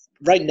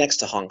right next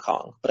to Hong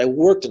Kong, but I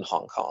worked in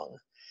Hong Kong.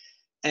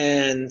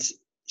 And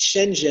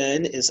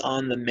Shenzhen is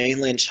on the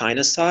mainland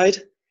China side.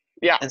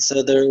 Yeah. And so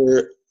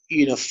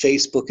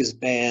Facebook is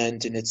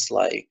banned and it's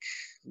like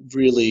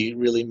really,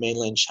 really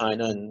mainland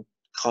China and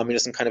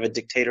communism, kind of a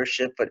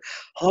dictatorship. But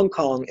Hong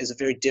Kong is a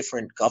very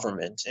different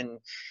government. And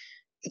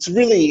it's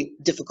really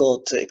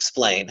difficult to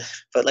explain.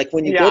 But like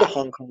when you go to Yeah.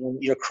 Hong Kong,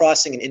 you're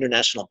crossing an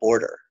international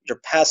border. Your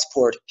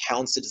passport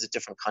counts it as a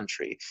different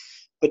country.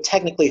 But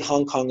technically,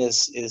 Hong Kong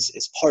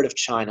is part of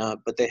China,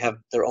 but they have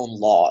their own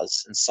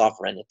laws and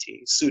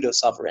sovereignty, pseudo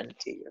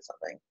sovereignty or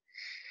something.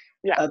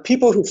 Yeah.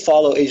 People who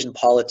follow Asian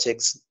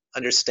politics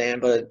understand,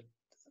 but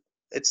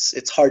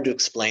it's hard to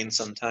explain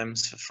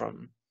sometimes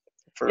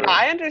Yeah, for.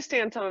 I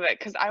understand some of it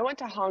because I went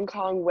to Hong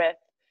Kong with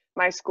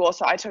my school,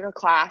 so I took a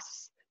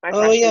class my Oh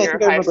freshman yeah, I year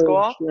of think I high remember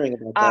school. hearing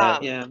about that.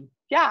 Um, Yeah.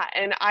 yeah,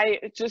 and I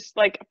just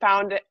like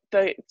found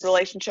the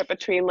relationship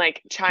between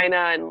like China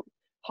and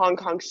Hong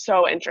Kong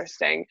so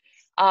interesting.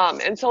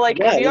 And so like,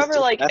 Yeah, have it you is ever just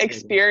like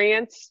fascinating.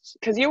 experienced,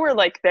 because you were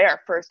like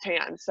there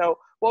firsthand. So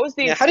what was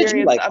the Yeah, how did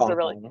you experience like of the Hong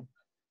really? Kong?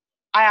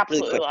 I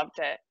Really absolutely quick. loved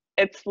it.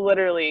 It's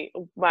literally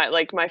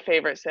my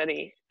favorite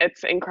city.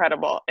 It's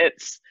incredible.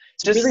 It's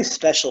It's a really just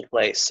special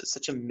place. It's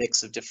such a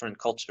mix of different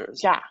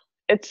cultures. yeah,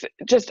 it's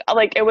just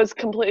like it was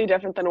completely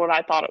different than what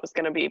I thought it was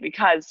going to be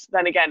because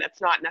then again,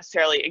 it's not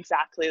necessarily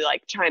exactly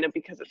like China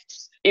because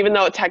it's even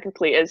though it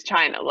technically is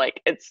China,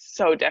 like it's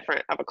so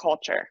different of a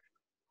culture.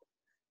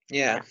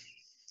 Yeah. Yeah.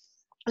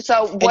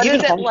 So And what even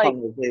is it Hong like?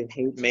 Kong, they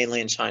hate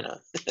mainland China.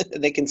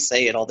 They can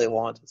say it all they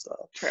want.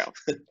 So True.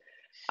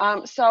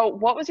 So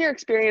what was your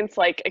experience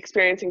like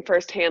experiencing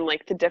firsthand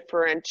like the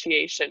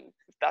differentiation,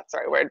 if that's the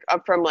right word,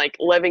 from like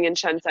living in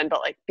Shenzhen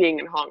but like being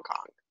in Hong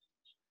Kong?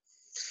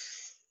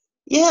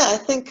 yeah, I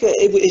think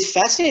it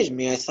fascinated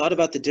me. I thought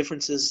about the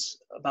differences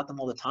about them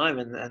all the time,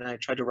 and I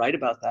tried to write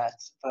about that.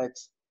 But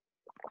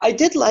I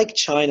did like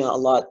China a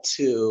lot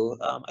too.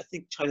 I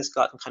think China's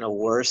gotten kind of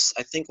worse.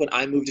 I think when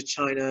I moved to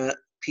China,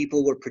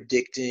 people were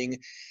predicting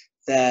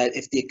that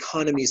if the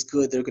economy is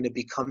good, they're going to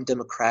become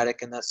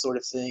democratic and that sort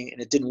of thing.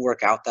 And it didn't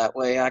work out that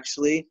way,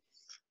 actually.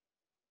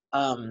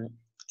 Um,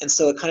 and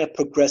so it kind of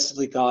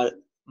progressively got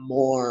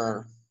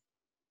more,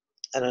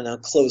 I don't know,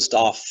 closed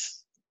off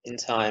in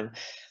time.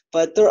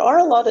 But there are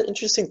a lot of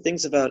interesting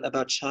things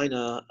about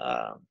China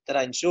that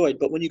I enjoyed.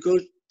 But when you go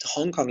to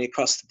Hong Kong, you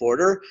cross the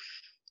border,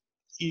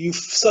 you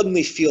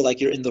suddenly feel like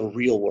you're in the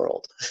real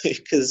world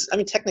because I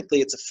mean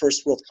technically it's a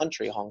first world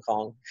country, Hong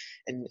Kong,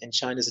 and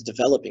China's a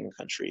developing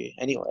country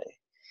anyway,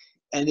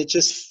 and it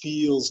just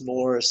feels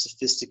more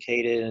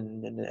sophisticated,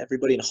 and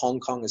everybody in Hong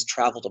Kong has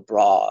traveled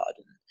abroad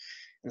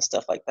and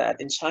stuff like that.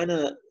 In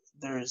China,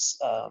 there's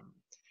um,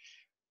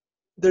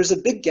 there's a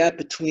big gap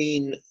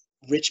between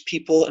rich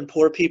people and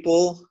poor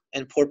people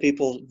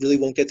really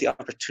won't get the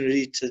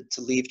opportunity to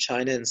leave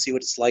China and see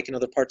what it's like in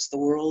other parts of the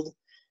world.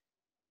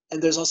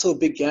 And there's also a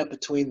big gap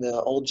between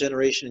the old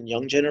generation and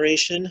young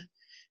generation.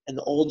 And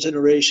the old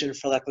generation,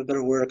 for lack of a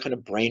better word, are kind of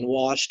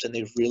brainwashed and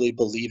they really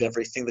believe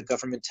everything the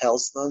government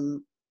tells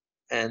them.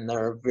 And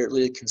they're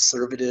really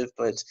conservative.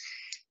 But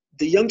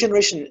the young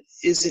generation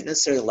isn't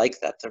necessarily like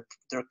that.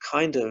 They're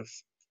kind of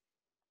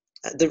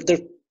they're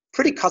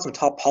pretty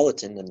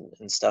cosmopolitan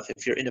and stuff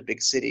if you're in a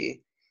big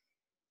city.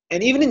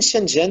 And even in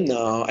Shenzhen,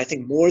 though, I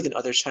think more than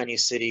other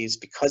Chinese cities,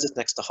 because it's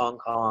next to Hong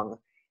Kong,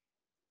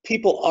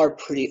 people are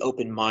pretty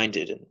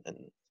open-minded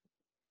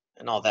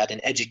and all that and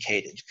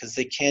educated because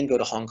they can go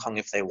to Hong Kong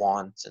if they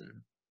want. And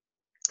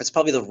it's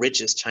probably the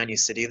richest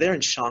Chinese city. They're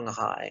in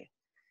Shanghai.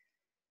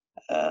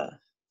 Uh,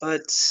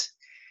 but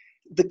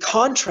the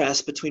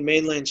contrast between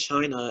mainland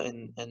China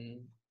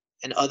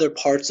and other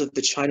parts of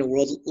the China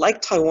world,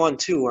 like Taiwan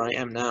too, where I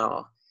am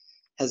now,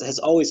 has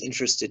always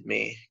interested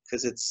me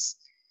because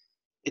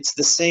it's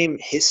the same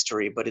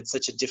history, but it's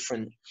such a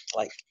different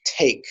like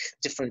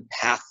different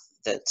path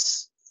that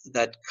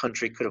that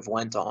country could have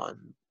went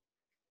on.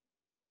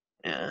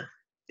 Yeah,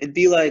 it'd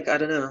be like I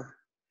don't know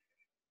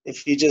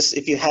if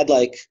you had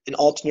like an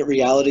alternate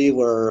reality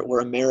where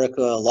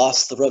America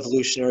lost the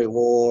Revolutionary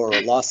War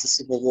or lost the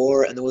Civil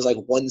War, and there was like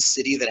one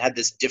city that had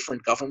this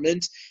different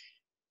government,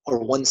 or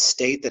one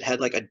state that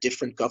had like a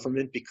different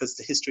government because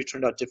the history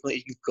turned out differently,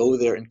 you could go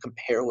there and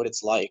compare what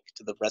it's like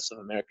to the rest of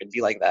America and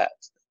be like that.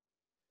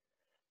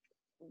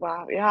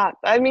 Wow, yeah.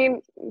 I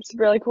mean, it's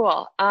really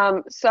cool.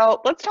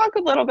 So let's talk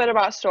a little bit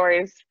about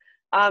stories.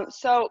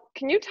 So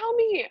can you tell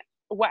me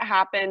what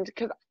happened?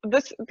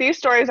 Because these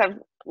stories I've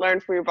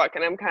learned from your book,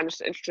 and I'm kind of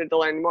just interested to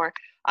learn more.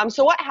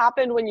 So what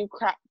happened when you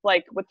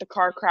like with the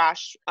car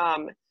crash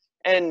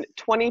in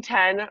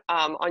 2010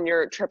 on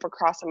your trip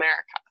across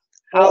America?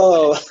 What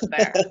Oh, happened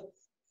there?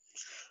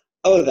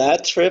 oh,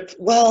 that trip.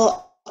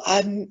 Well,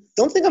 I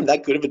don't think I'm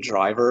that good of a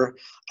driver.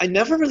 I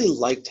never really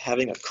liked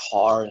having a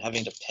car and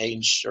having to pay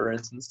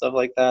insurance and stuff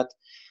like that.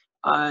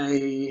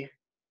 I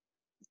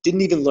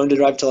didn't even learn to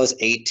drive till I was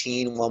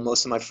 18, while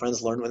most of my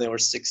friends learned when they were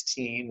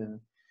 16. And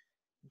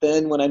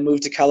then when I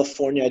moved to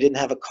California, I didn't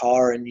have a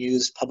car and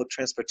used public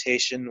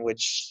transportation,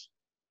 which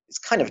is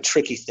kind of a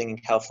tricky thing in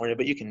California,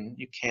 but you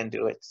can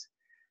do it.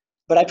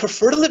 But I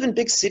prefer to live in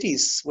big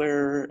cities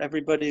where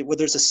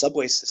there's a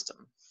subway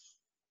system.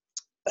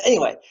 But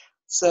anyway,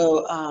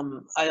 so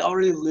I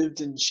already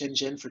lived in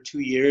Shenzhen for 2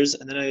 years,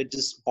 and then I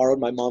just borrowed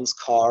my mom's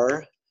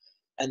car,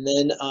 and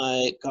then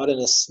I got in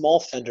a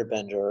small fender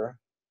bender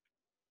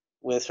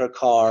with her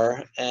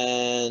car,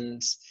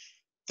 and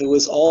there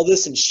was all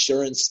this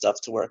insurance stuff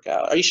to work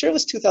out. Are you sure it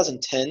was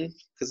 2010?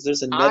 Because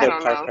there's I another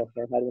don't car know. crash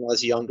I had when I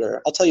was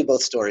younger. I'll tell you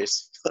both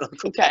stories. I'll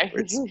go Okay.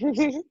 backwards.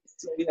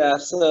 So yeah,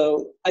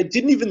 so I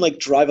didn't even like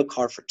drive a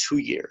car for 2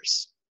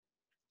 years.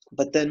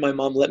 But then my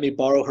mom let me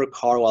borrow her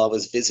car while I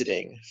was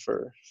visiting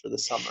for the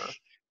summer,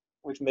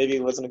 which maybe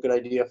wasn't a good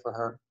idea for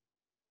her.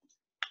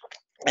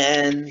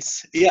 And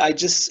yeah,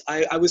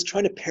 I was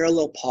trying to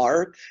parallel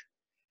park,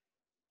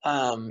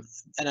 um,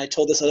 and I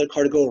told this other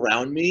car to go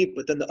around me,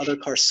 but then the other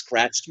car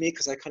scratched me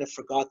because I kind of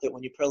forgot that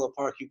when you parallel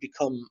park, you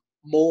become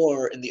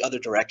more in the other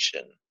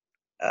direction,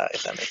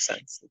 if that makes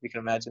sense, if you can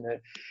imagine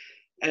it.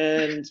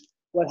 And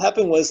what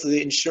happened was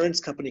the insurance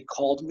company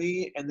called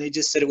me and they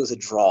just said it was a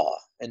draw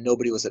and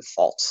nobody was at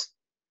fault.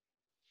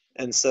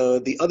 And so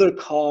the other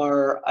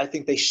car, I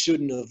think they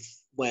shouldn't have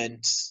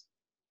went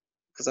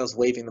because I was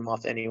waving them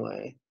off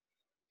anyway.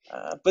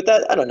 But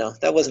that, I don't know,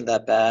 that wasn't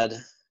that bad.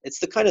 It's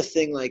the kind of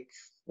thing like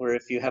where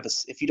if you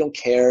don't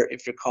care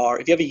if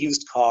if you have a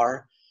used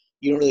car,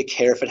 you don't really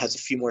care if it has a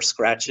few more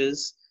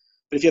scratches.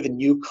 But if you have a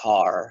new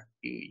car,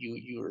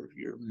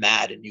 you're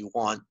mad and you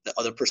want the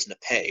other person to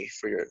pay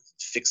for your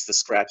fix the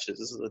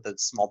scratches with the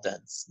small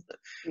dents.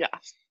 Yeah.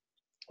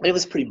 It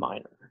was pretty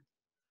minor.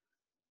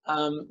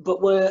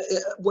 But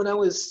when I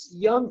was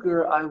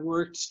younger, I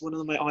worked, one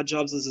of my odd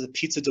jobs was as a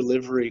pizza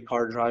delivery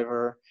car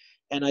driver,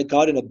 and I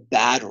got in a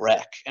bad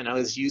wreck, and I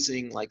was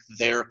using like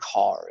their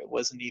car. It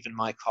wasn't even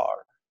my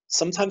car.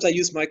 Sometimes I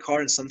used my car,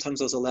 and sometimes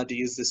I was allowed to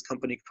use this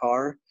company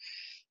car.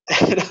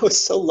 And I was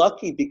so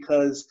lucky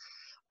because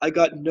I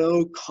got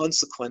no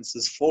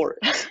consequences for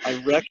it.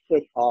 I wrecked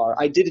their car.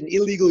 I did an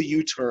illegal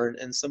U-turn,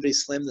 and somebody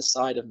slammed the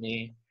side of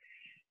me,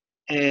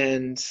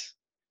 and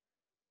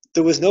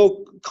there was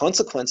no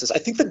consequences. I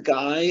think the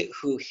guy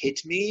who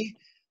hit me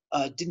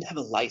didn't have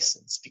a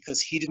license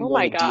because he didn't Oh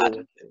want my to deal God.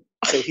 with it.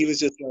 So he was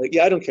just like,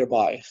 "Yeah, I don't care,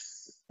 bye."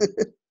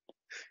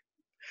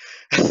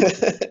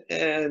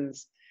 And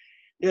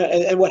yeah,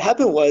 and what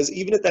happened was,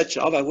 even at that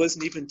job, I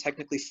wasn't even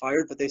technically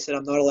fired, but they said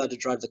I'm not allowed to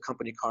drive the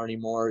company car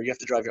anymore. You have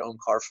to drive your own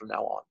car from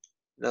now on.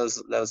 That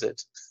was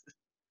it.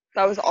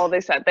 That was all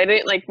they said. They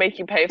didn't like make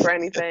you pay for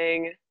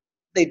anything.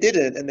 They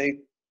didn't, and they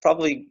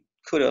probably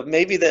could have.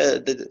 Maybe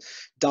the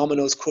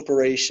Domino's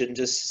Corporation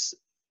just,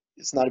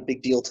 it's not a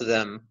big deal to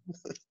them.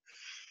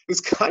 It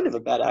was kind of a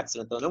bad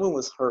accident though. No one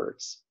was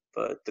hurt,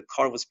 but the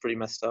car was pretty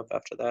messed up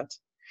after that.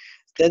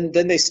 Then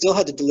they still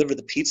had to deliver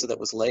the pizza that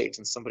was late,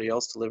 and somebody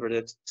else delivered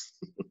it.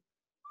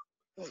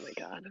 Oh my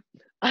God.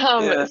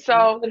 Yeah.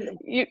 So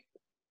you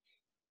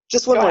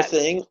Just one go more ahead.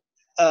 thing.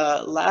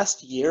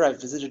 Last year I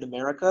visited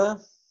America,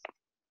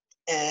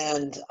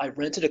 and I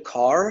rented a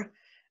car,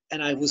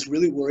 and I was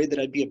really worried that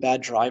I'd be a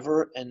bad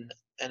driver, and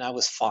I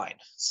was fine.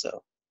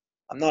 So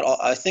I'm not.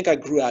 I think I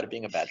grew out of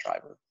being a bad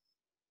driver,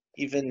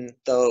 even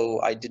though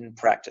I didn't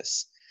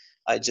practice.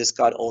 I just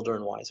got older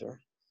and wiser.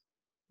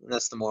 And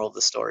that's the moral of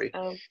the story.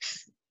 Um,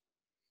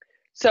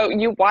 so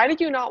why did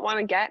you not want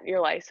to get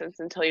your license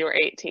until you were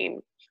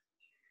 18?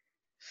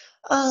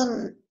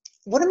 Um,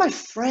 One of my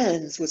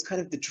friends was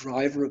kind of the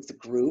driver of the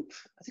group.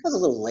 I think I was a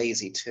little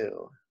lazy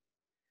too.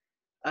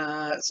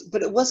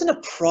 But it wasn't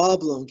a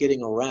problem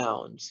getting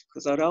around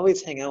because I'd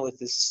always hang out with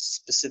this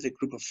specific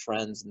group of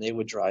friends and they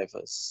would drive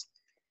us.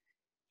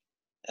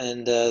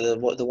 And the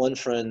one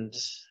friend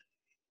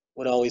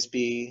would always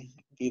be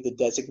the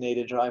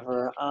designated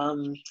driver.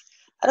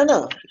 I don't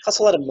know. It costs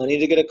a lot of money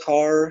to get a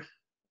car,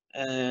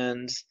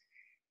 and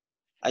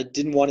I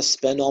didn't want to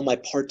spend all my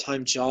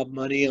part-time job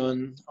money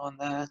on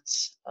that.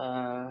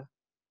 Uh,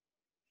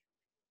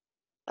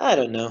 I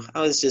don't know.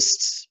 I was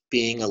just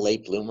being a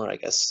late bloomer, I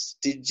guess.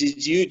 Did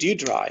you do you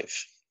drive,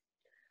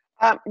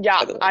 Yeah,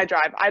 by the I way?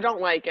 drive. I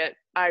don't like it.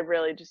 I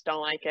really just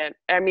don't like it.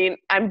 I mean,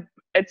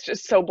 it's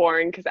just so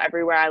boring because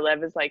everywhere I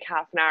live is like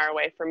half an hour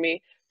away from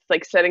me. It's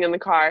like sitting in the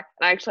car,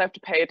 and I actually have to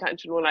pay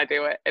attention when I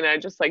do it, and I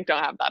just like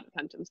don't have that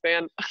attention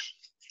span.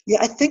 Yeah,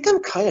 I think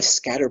I'm kind of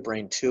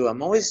scatterbrained too. I'm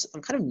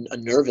kind of a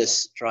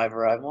nervous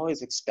driver. I'm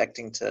always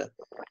expecting to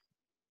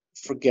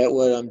forget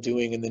what I'm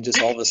doing and then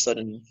just all of a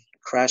sudden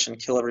crash and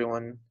kill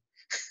everyone.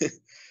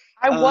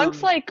 I once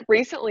Um, like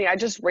recently I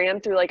just ran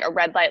through like a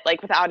red light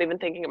like without even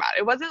thinking about it.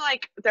 It wasn't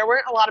like there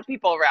weren't a lot of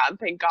people around,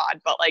 thank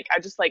God, but like I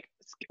just like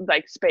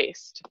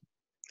spaced.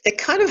 it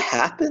kind of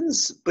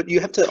happens, but you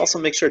have to also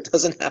make sure it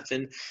doesn't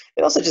happen.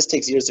 It also just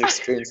takes years of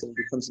experience and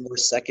becomes more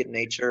second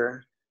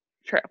nature.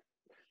 True.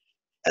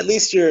 At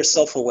least you're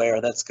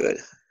self-aware. That's good.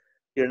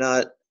 You're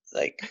not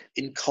like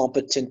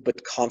incompetent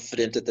but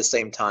confident at the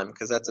same time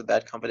because that's a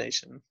bad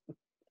combination.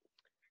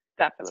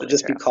 So Definitely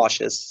just be true.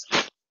 cautious.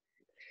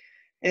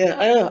 Yeah,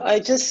 I don't know. I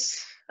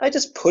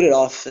just put it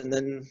off, and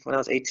then when I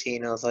was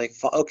 18, I was like,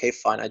 okay,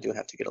 fine, I do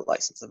have to get a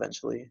license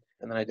eventually,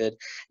 and then I did.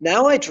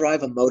 Now I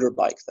drive a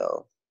motorbike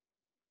though,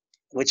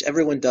 which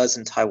everyone does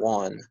in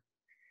Taiwan,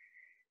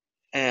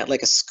 and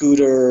like a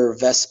scooter,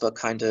 Vespa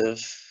kind of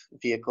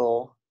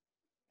vehicle,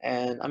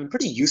 and I'm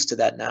pretty used to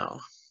that now.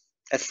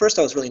 At first,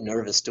 I was really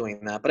nervous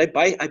doing that, but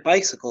I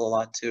bicycle a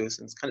lot too,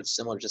 so it's kind of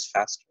similar, just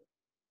faster.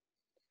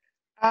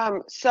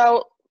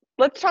 So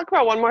let's talk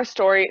about one more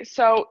story.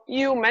 So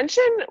you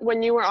mentioned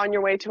when you were on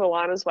your way to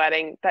Alana's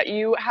wedding that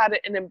you had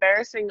an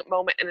embarrassing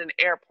moment in an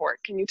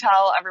airport. Can you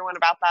tell everyone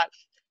about that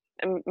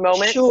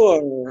moment?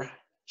 Sure,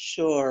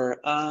 sure.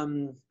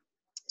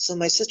 So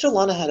my sister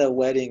Lana had a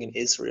wedding in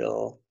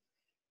Israel,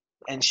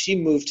 and she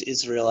moved to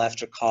Israel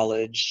after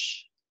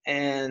college,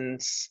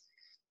 and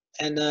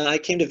I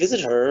came to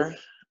visit her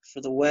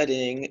for the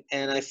wedding,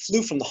 and I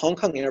flew from the Hong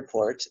Kong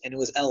airport, and it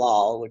was El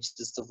Al, which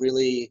is the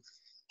really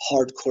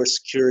hardcore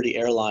security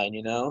airline,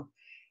 you know?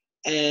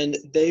 And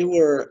they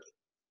were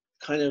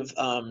kind of,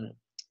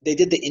 they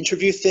did the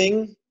interview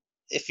thing.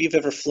 If you've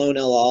ever flown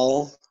El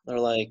Al, they're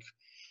like,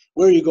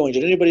 where are you going?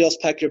 Did anybody else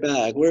pack your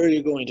bag? Where are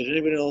you going? Did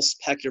anybody else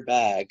pack your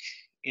bag?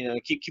 You know,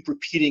 keep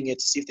repeating it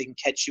to see if they can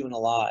catch you in a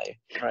lie,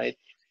 right?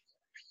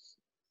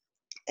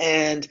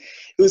 And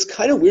it was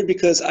kind of weird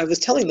because I was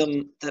telling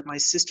them that my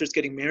sister's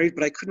getting married,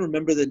 but I couldn't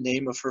remember the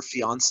name of her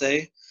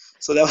fiance.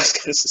 So that was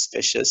kind of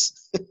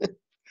suspicious.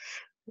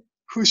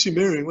 Who's she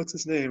marrying? What's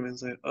his name? And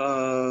it's like,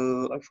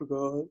 I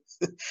forgot.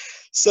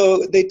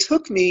 So they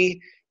took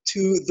me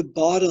to the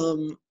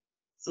bottom,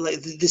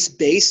 like this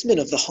basement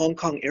of the Hong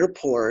Kong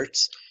airport,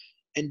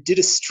 and did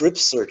a strip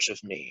search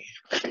of me.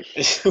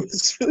 It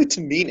was really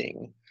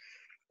demeaning.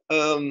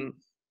 Um,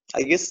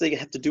 I guess they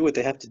have to do what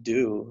they have to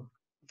do,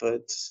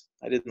 but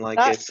I didn't like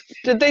it.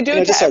 Did they do You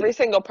know, it to just like every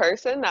single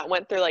person that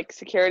went through like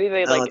security?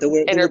 They like there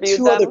were interviewed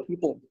two other them?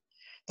 people.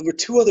 There were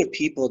two other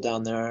people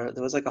down there.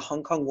 There was like a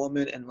Hong Kong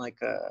woman and like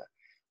a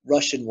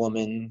Russian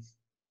woman,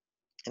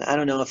 and I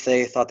don't know if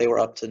they thought they were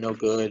up to no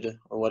good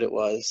or what it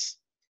was,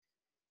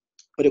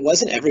 but it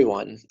wasn't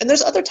everyone. And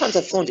there's other times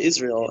I've flown to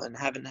Israel and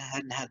hadn't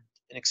had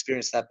an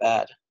experience that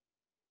bad.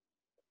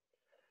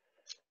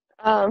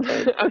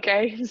 But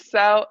Okay,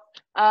 so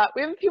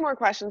we have a few more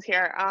questions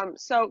here.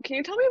 So can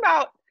you tell me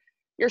about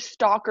your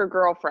stalker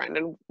girlfriend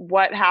and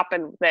what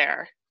happened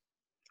there?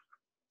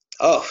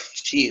 oh,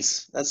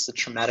 geez, that's a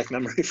traumatic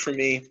memory for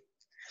me.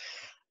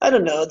 I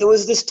don't know. There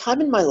was this time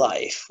in my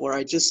life where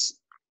I just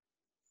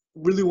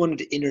really wanted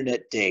to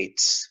internet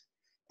date,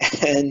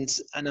 and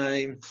I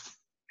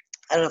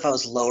don't know if I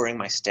was lowering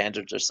my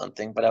standards or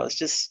something, but I was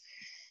just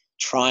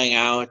trying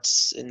out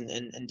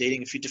and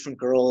dating a few different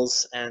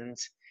girls. And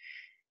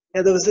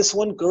yeah, there was this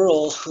one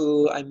girl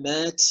who I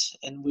met,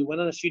 and we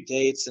went on a few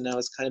dates, and I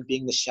was kind of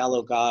being the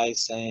shallow guy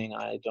saying,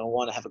 I don't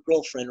want to have a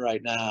girlfriend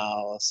right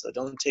now, so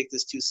don't take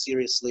this too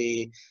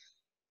seriously.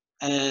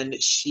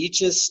 And she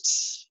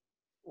just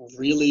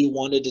really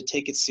wanted to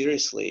take it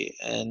seriously,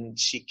 and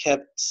she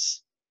kept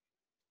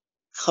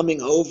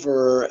coming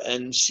over,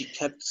 and she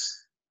kept,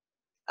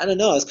 I don't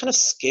know, I was kind of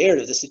scared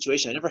of the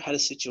situation. I never had a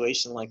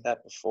situation like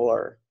that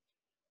before.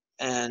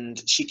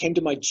 And she came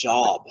to my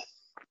job,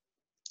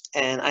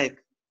 and I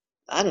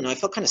don't know, I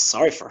felt kind of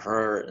sorry for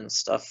her and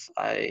stuff.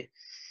 I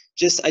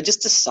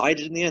just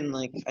decided in the end,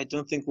 like, I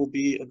don't think we'll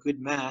be a good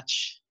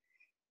match.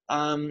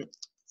 Um,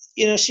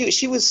 you know,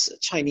 she was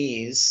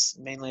Chinese,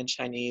 mainland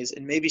Chinese,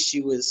 and maybe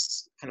she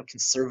was kind of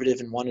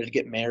conservative and wanted to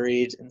get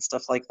married and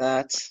stuff like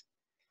that.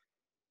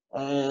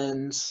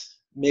 And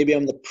maybe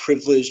I'm the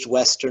privileged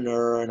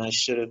Westerner, and I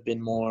should have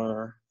been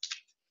more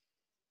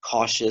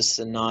cautious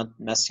and not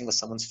messing with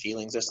someone's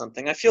feelings or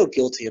something. I feel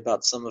guilty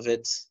about some of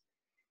it.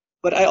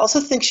 But I also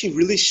think she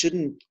really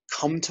shouldn't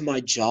come to my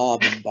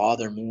job and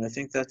bother me. I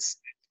think that's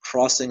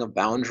crossing a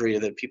boundary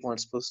that people aren't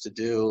supposed to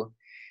do.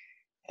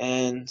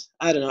 And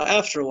I don't know,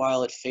 after a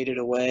while it faded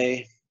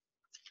away.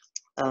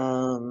 But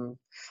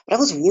I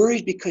was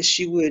worried because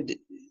she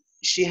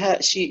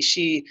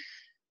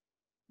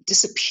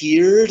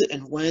disappeared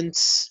and went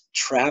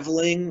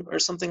traveling or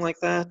something like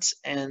that,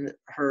 and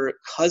her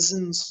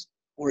cousins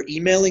were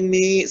emailing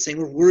me saying,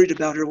 we're worried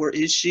about her, where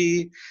is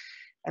she?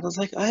 And I was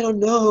like, I don't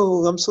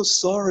know, I'm so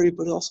sorry,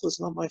 but also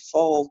it's not my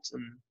fault.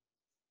 And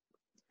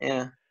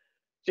yeah.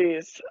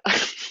 Jeez.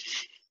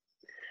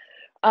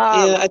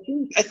 Yeah,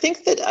 um, I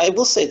think that I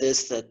will say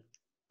this, that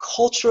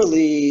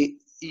culturally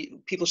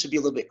people should be a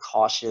little bit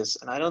cautious,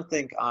 and I don't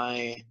think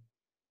I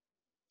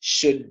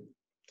should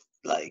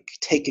like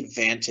take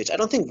advantage. I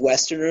don't think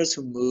Westerners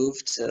who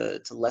move to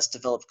less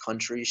developed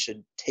countries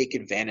should take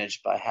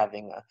advantage by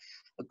having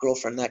a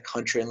girlfriend in that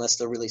country unless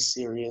they're really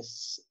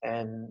serious.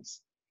 And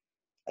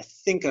I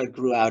think I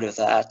grew out of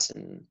that.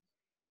 And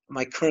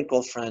my current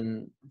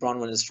girlfriend,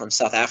 Bronwyn, is from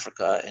South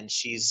Africa, and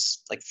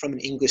she's like from an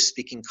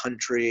English-speaking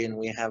country, and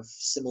we have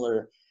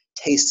similar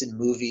taste in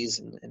movies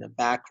and a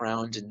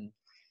background in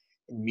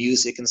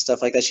music and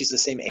stuff like that. She's the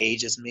same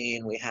age as me,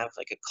 and we have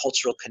like a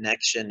cultural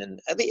connection. And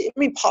I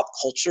mean pop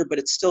culture, but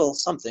it's still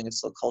something. It's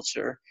still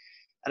culture,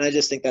 and I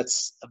just think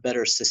that's a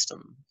better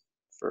system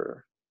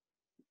for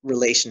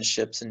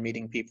relationships and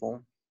meeting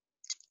people.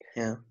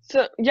 Yeah,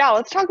 so yeah,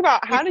 let's talk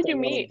about how speaks did a you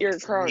lot meet your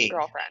for current me.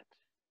 girlfriend?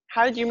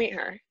 How did you meet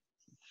her?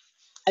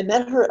 I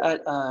met her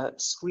at a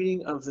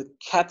screening of the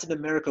Captain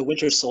America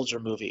Winter Soldier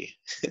movie.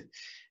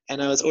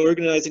 And I was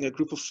organizing a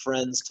group of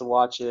friends to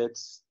watch it.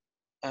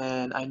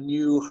 And I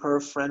knew her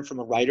friend from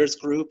a writers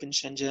group in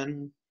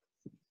Shenzhen.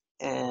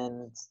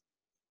 And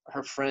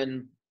her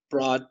friend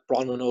brought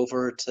Bronwyn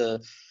over to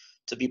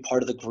be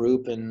part of the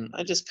group. And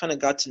I just kind of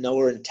got to know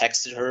her and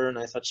texted her. And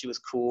I thought she was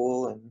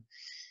cool. And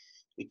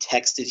we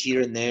texted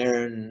here and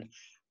there. And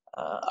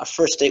our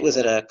first date was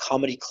at a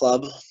comedy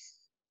club.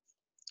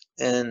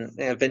 And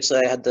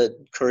eventually I had the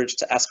courage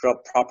to ask her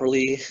out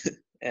properly.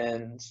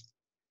 And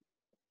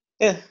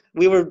yeah,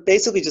 we were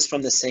basically just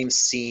from the same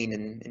scene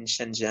in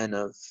Shenzhen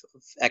of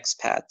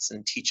expats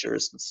and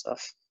teachers and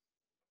stuff.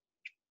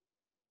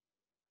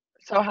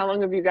 So how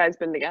long have you guys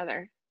been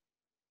together?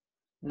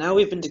 Now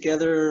we've been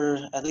together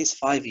at least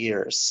 5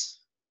 years.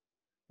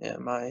 Yeah,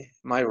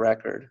 my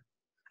record.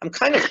 I'm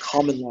kind of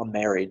common law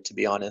married, to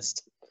be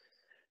honest.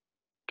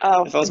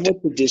 Oh, If I was more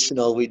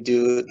traditional, we'd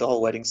do the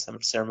whole wedding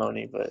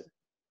ceremony, but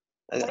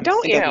I, why I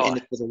don't think I'm you? in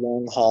it for the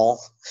long haul.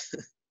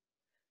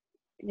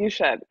 You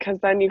should, because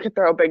then you could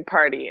throw a big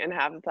party and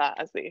have that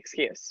as the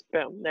excuse.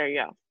 Boom, there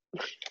you go.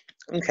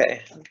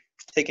 Okay,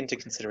 take into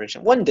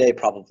consideration. One day,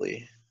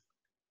 probably.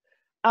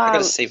 I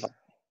gotta Um, save up.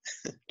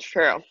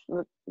 True.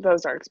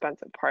 Those are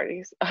expensive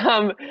parties.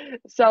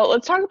 So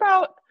let's talk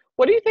about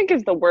what do you think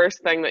is the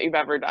worst thing that you've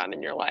ever done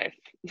in your life?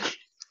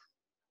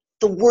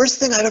 The worst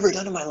thing I've ever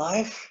done in my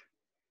life?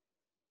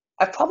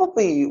 I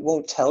probably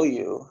won't tell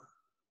you.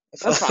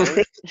 If That's I'm fine.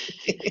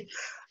 really,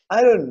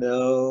 I don't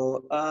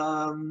know.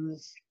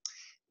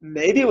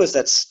 Maybe it was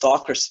that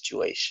stalker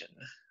situation.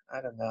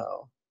 I don't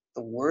know.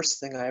 The worst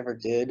thing I ever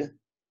did.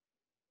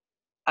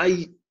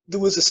 I There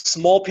was a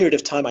small period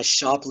of time I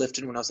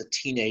shoplifted when I was a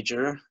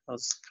teenager. That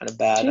was kind of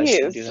bad. I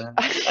shouldn't do Jeez.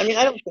 that. I mean,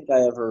 I don't think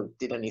I ever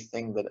did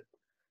anything that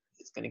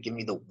is going to give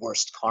me the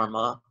worst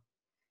karma.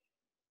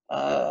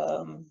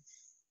 Um,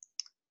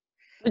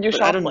 Did you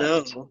but I don't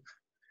shoplift? know.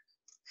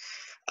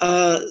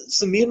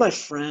 So me and my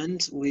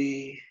friend,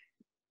 we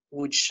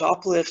would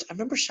shoplift. I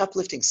remember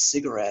shoplifting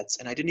cigarettes,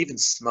 and I didn't even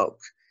smoke.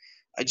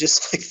 I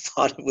just like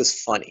thought it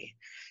was funny,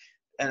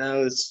 and I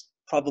was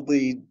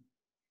probably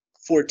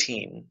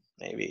 14,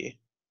 maybe,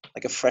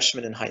 like a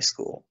freshman in high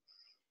school,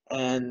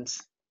 and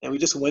we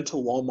just went to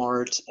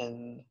Walmart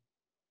and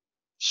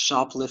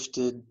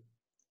shoplifted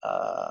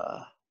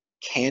uh,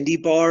 candy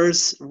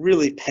bars,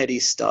 really petty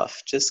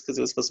stuff, just because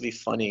it was supposed to be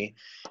funny.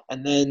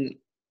 And then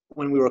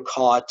when we were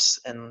caught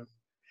and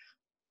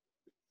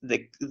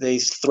they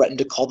threatened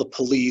to call the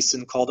police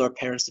and called our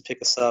parents to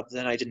pick us up,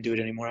 then I didn't do it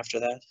anymore after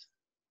that.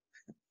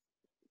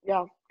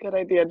 Yeah, good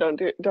idea.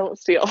 Don't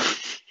steal.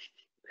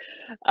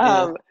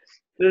 Yeah, Um, so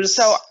there's.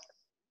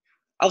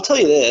 I'll tell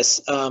you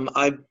this.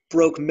 I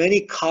broke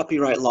many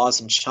copyright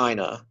laws in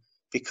China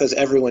because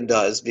everyone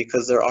does,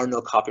 because there are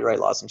no copyright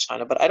laws in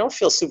China. But I don't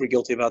feel super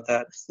guilty about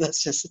that.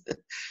 That's just.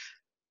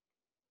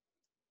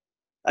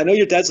 I know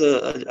your dad's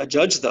a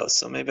judge though,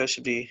 so maybe I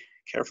should be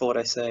careful what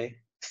I say.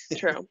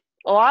 true.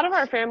 A lot of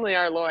our family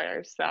are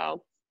lawyers,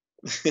 so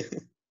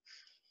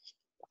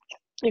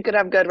you could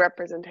have good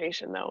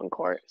representation though in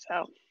court.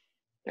 So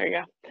there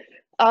you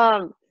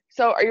go.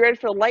 So are you ready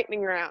for the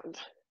lightning round?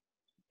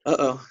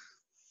 Uh-oh.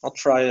 I'll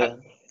try Uh,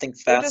 to think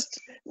They're just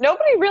fast.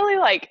 nobody really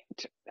like.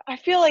 I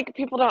feel like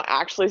people don't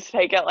actually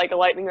take it like a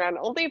lightning round.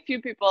 Only a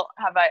few people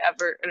have I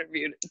ever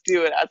interviewed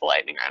do it as a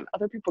lightning round.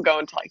 Other people go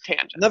into like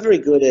I'm not tangents. very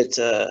good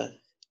at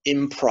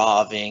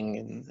improving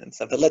and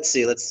stuff, but let's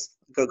see. Let's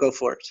go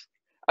for it.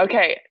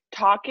 Okay,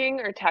 talking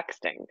or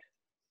texting?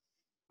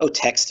 Oh,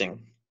 texting.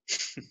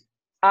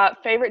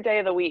 Favorite day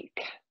of the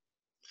week?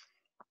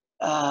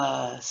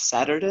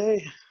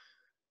 Saturday?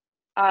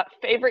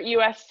 Favorite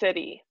U.S.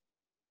 city?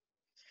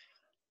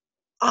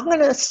 I'm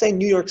gonna say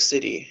New York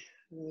City.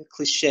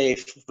 Cliche,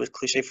 but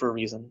cliche for a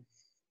reason.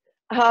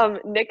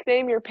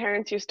 Nickname your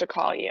parents used to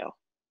call you?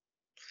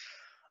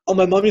 Oh,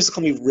 my mom used to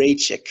call me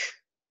Raychik.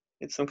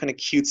 It's some kind of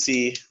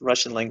cutesy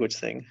Russian language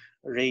thing.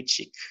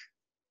 Raychik.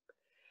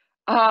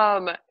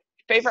 Um,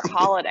 Favorite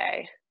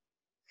holiday?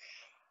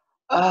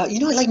 I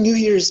like New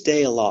Year's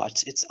Day a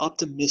lot. It's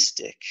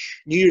optimistic.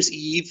 New Year's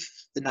Eve,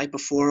 the night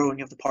before, when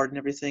you have the party and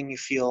everything, you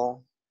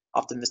feel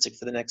optimistic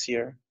for the next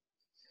year.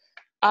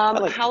 I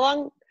like How that.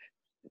 long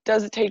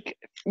does it take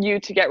you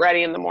to get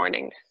ready in the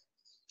morning?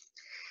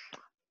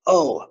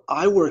 Oh,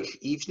 I work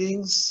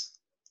evenings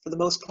for the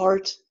most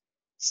part.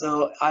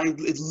 So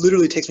it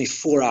literally takes me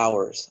 4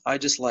 hours. I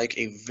just like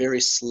a very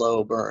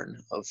slow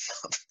burn of,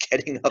 of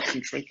getting up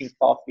and drinking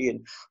coffee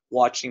and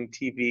watching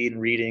TV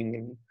and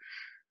reading,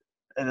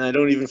 and I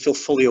don't even feel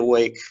fully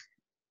awake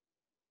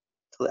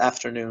till the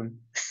afternoon.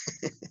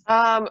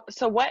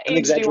 So what I'm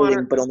age do you want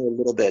exaggerating, but only a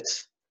little bit.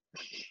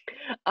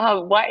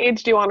 what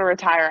age do you want to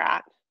retire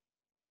at?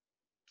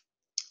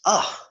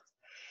 Ah,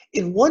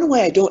 in one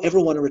way, I don't ever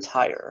want to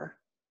retire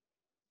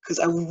because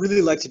I would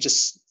really like to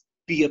just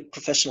be a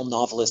professional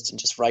novelist and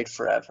just write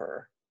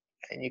forever.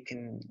 And you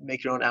can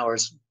make your own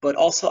hours. But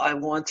also, I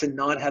want to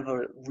not have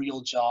a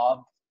real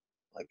job,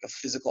 like a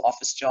physical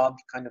office job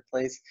kind of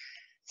place.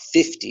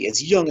 50,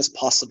 as young as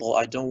possible.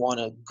 I don't want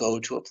to go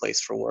to a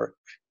place for work.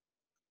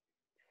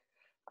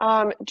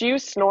 Do you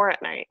snore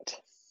at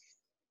night?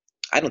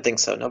 I don't think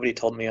so. Nobody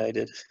told me I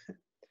did.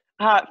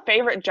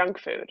 Favorite junk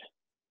food?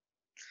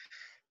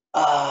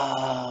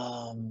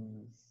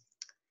 Um,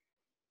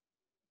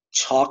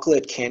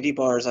 Chocolate candy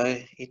bars.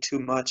 I eat too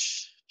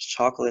much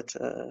chocolate.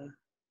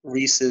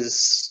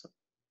 Reese's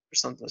or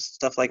something,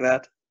 stuff like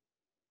that.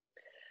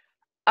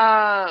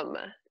 Um,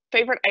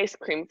 Favorite ice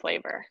cream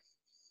flavor?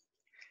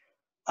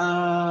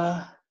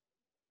 Uh,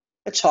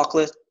 a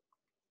chocolate,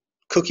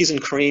 cookies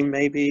and cream,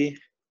 maybe.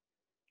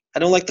 I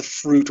don't like the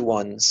fruit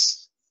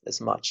ones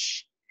as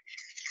much.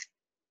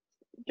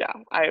 Yeah,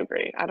 I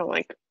agree. I don't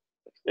like,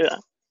 yeah.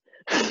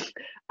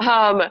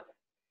 Um,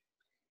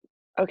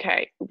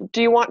 Okay.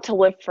 Do you want to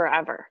live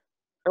forever,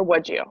 or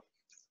would you?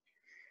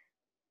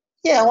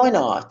 Yeah, why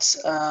not?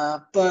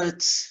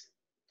 But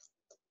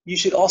you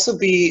should also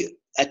be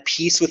at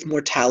peace with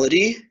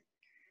mortality.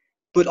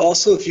 But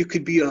also, if you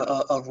could be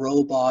a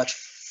robot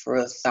for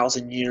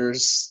 1,000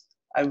 years,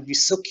 I would be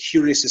so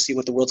curious to see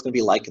what the world's going to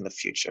be like in the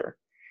future.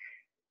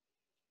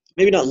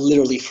 Maybe not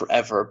literally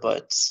forever,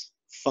 but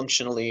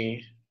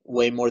functionally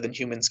way more than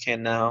humans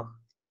can now.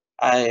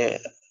 I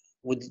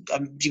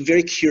I'd be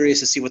very curious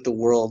to see what the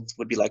world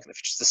would be like in the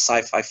future. It's the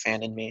sci-fi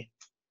fan in me.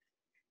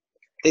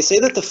 They say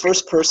that the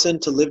first person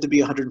to live to be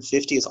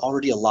 150 is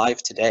already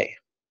alive today.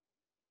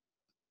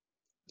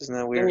 Isn't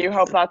that And weird? you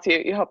hope that's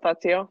you. You hope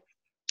that's you.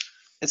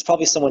 It's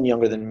probably someone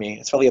younger than me.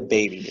 It's probably a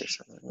baby or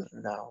something.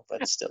 No,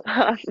 but still.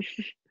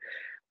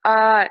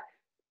 uh,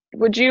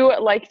 would you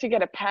like to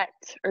get a pet,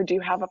 or do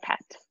you have a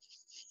pet?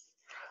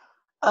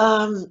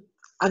 Um,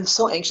 I'm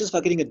so anxious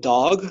about getting a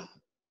dog.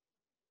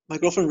 My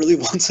girlfriend really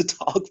wants a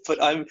dog,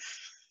 but I'm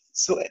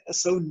so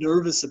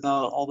nervous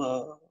about all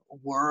the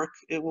work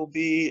it will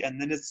be,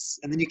 and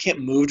then you can't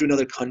move to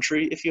another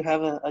country if you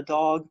have a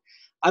dog.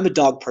 I'm a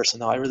dog person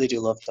though. I really do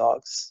love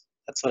dogs.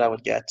 That's what I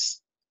would get,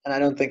 and I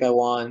don't think I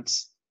want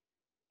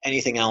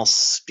anything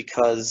else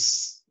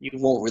because you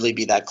won't really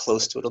be that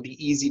close to it. It'll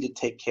be easy to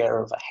take care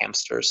of a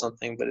hamster or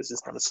something, but it's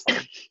just not as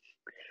fun.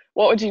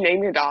 What would you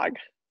name your dog?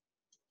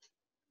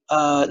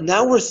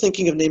 Now we're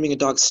thinking of naming a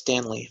dog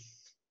Stanley.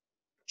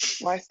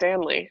 Why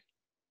Stanley?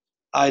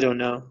 I don't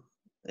know.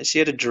 She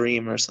had a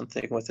dream or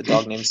something with a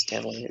dog named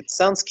Stanley. It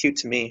sounds cute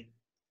to me.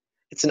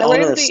 It's in I honor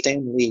learned of the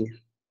Stan Lee.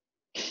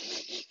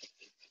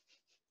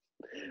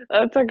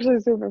 That's actually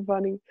super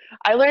funny.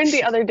 I learned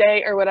the other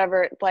day or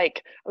whatever,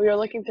 like we were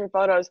looking through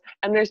photos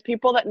and there's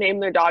people that name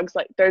their dogs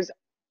like there's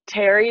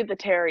Terry the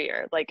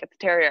Terrier, like it's a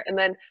terrier. And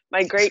then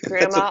my great That's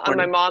so grandma on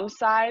my funny. mom's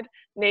side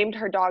named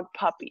her dog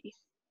Puppy.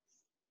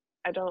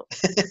 I don't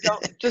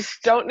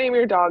name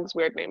your dogs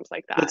weird names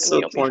like that That's and so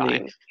you'll be corny.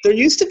 fine. There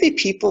used to be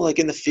people like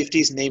in the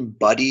 50s named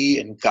Buddy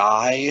and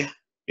Guy.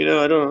 I know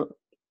an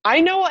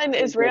I don't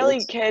get Israeli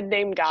it. kid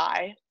named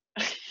Guy.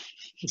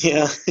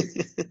 Yeah.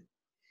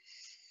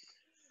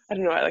 I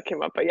don't know why that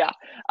came up, but yeah.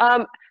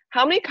 Um,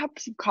 how many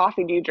cups of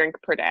coffee do you drink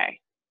per day?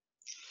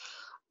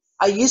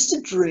 I used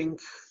to drink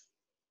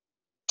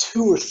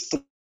two or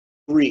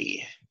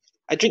three.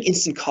 I drink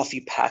instant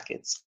coffee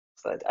packets,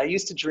 but I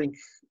used to drink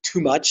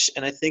too much,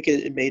 and I think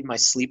it made my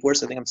sleep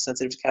worse. I think I'm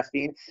sensitive to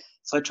caffeine,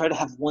 so I try to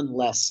have one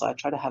less. So I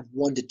try to have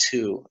 1 to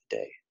 2 a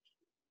day,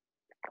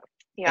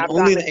 Yeah, and I've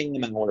only in gotten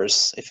the AM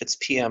hours. If it's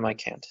PM, I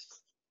can't.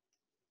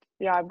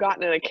 Yeah, I've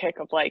gotten in a kick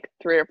of like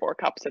 3 or 4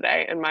 cups a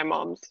day, and my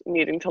mom's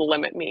needing to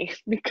limit me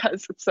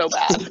because it's so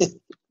bad.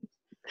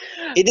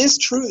 It is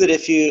true that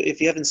if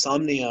you have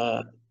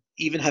insomnia,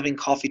 even having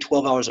coffee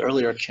 12 hours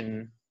earlier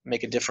can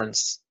make a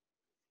difference.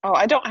 Oh,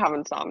 I don't have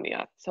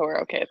insomnia, so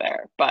we're okay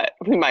there. But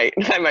I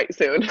might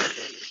soon.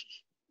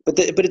 But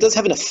it does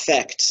have an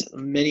effect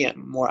many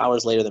more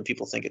hours later than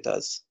people think it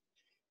does.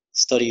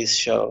 Studies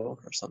show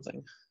or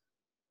something.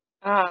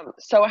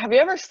 So have you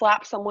ever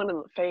slapped someone in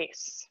the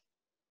face?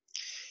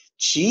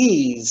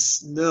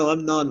 Jeez, no,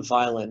 I'm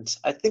non-violent.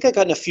 I think I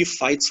got in a few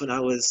fights when I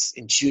was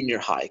in junior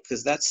high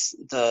because that's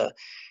the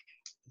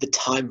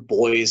time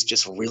boys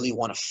just really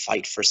want to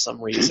fight for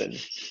some reason.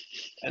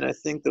 And I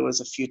think there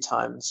was a few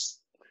times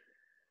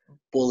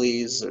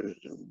bullies or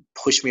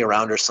push me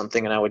around or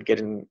something, and I would get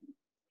in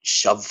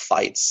shove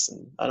fights.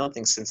 And I don't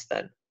think since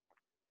then.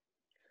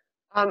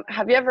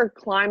 Have you ever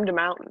climbed a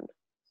mountain?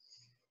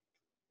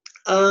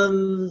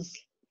 Um,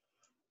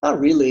 Not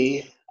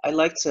really. I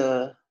like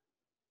to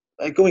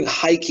like going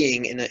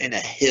hiking in a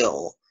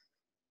hill,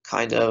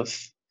 kind of.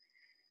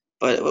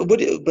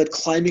 But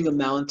climbing a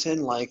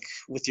mountain like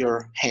with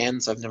your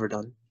hands, I've never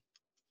done.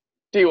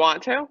 Do you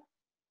want to?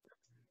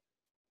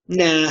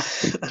 Nah,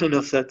 I don't know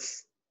if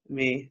that's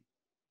me.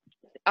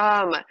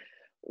 Um,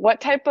 what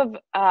type of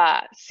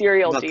I'm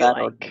cereal do not you that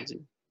like?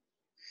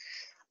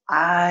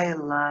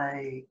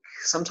 outdoorsy.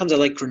 Sometimes I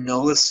like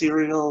granola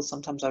cereal.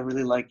 Sometimes I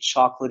really like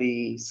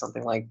chocolatey,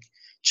 something like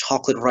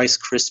chocolate Rice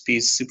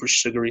Krispies, super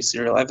sugary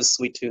cereal. I have a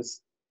sweet tooth.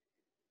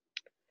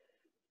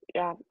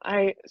 Yeah,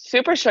 I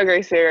super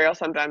sugary cereal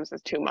sometimes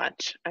is too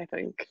much, I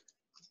think,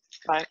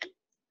 but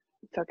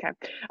it's okay.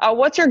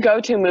 What's your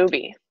go-to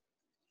movie?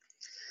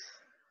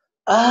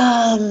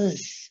 Um,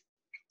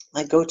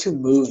 my go-to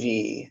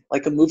movie,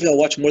 like a movie I'll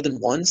watch more than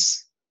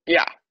once.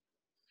 Yeah.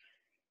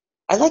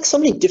 I like so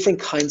many different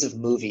kinds of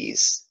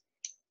movies,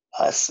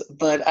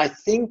 but I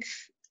think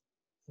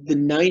the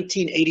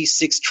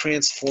 1986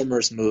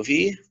 Transformers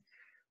movie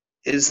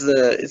it's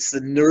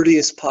the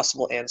nerdiest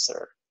possible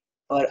answer.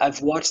 But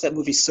I've watched that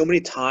movie so many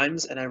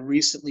times, and I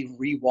recently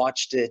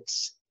rewatched it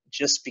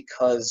just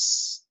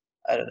because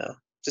I don't know,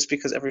 just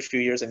because every few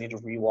years I need to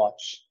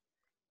rewatch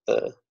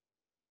the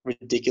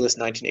ridiculous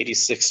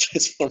 1986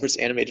 Transformers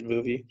animated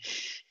movie.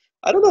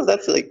 I don't know if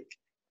that's like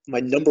my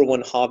number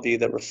one hobby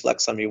that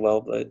reflects on me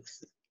well, but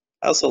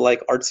I also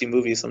like artsy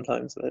movies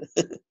sometimes. But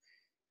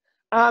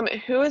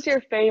Who is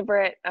your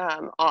favorite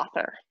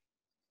author?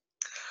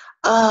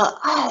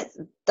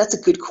 That's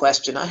a good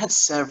question. I have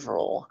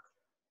several.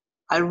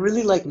 I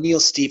really like Neil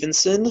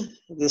Stephenson,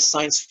 this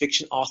science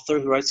fiction author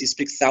who writes these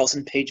big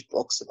 1,000-page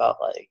books about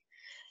like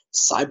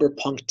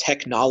cyberpunk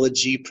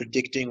technology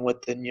predicting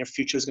what the near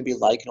future is going to be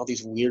like in all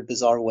these weird,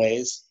 bizarre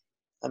ways.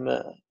 I'm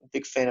a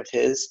big fan of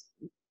his.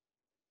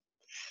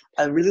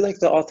 I really like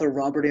the author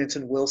Robert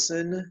Anton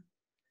Wilson,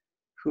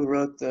 who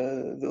wrote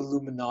the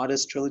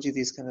Illuminatus trilogy,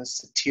 these kind of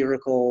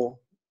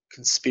satirical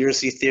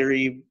conspiracy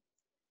theory,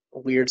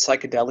 weird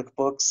psychedelic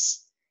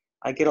books.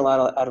 I get a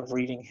lot out of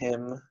reading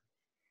him.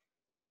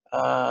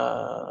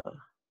 Uh,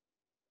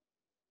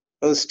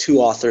 those two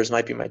authors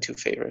might be my two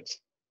favorites.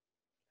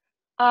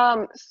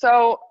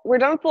 So we're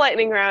done with the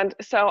lightning round.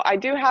 So I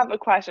do have a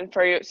question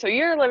for you. So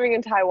you're living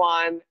in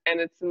Taiwan and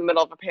it's in the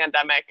middle of a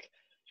pandemic.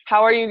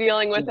 How are you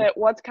dealing with it?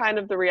 What's kind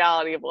of the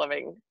reality of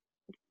living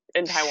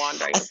in Taiwan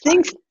during I this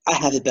time? think I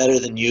have it better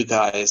than you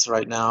guys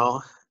right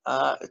now.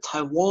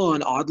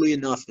 Taiwan, oddly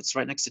enough, it's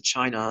right next to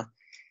China.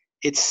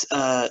 It's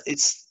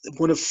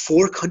one of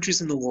 4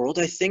 countries in the world,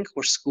 I think,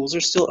 where schools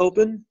are still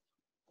open,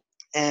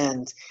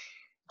 and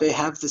they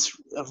have this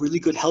a really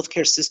good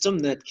healthcare system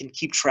that can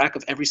keep track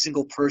of every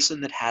single person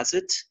that has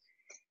it.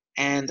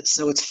 And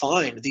so it's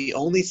fine. The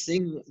only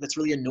thing that's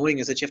really annoying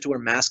is that you have to wear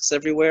masks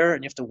everywhere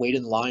and you have to wait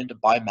in line to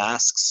buy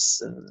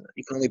masks, and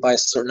you can only buy a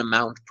certain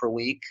amount per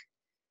week.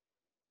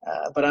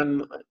 But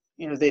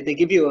they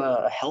give you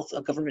a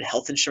government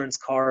health insurance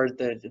card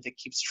that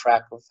keeps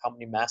track of how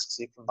many masks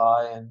you can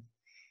buy,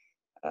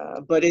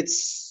 and but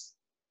it's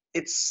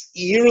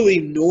eerily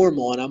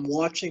normal. And I'm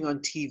watching on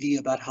TV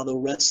about how the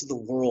rest of the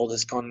world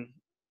is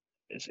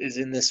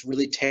in this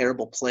really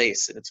terrible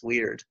place, and it's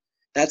weird.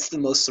 That's the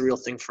most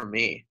surreal thing for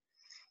me.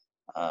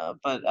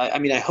 But I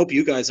mean, I hope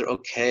you guys are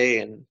okay,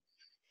 and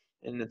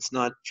it's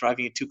not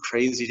driving you too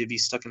crazy to be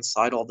stuck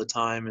inside all the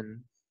time,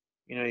 and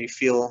you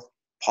feel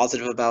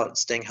positive about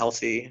staying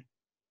healthy,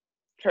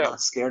 True.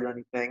 not scared or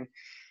anything.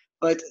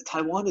 But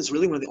Taiwan is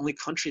really one of the only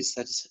countries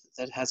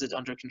that has it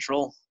under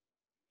control.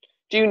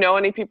 Do you know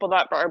any people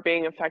that are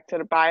being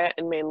affected by it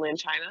in mainland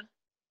China?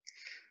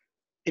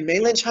 In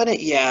mainland China,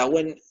 yeah,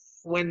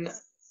 when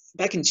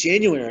back in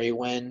January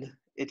when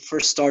it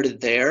first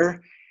started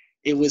there,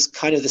 it was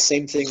kind of the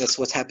same thing that's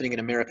what's happening in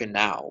America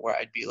now, where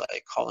I'd be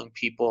like calling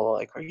people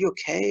like, "Are you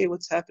okay?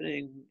 What's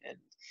happening?" And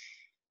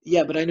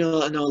yeah, but I know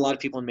a lot of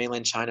people in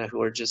mainland China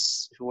who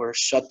are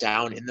shut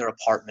down in their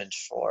apartment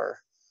for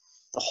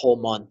the whole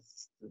month,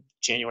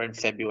 January and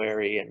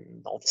February,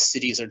 and all the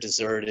cities are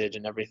deserted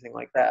and everything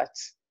like that.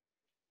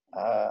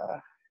 Uh,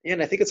 yeah,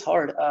 and I think it's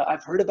hard.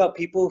 I've heard about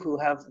people who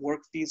have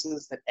work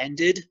visas that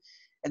ended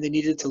and they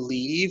needed to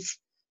leave,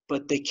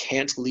 but they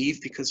can't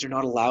leave because they're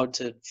not allowed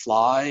to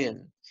fly.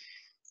 And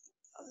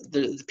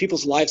the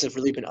people's lives have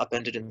really been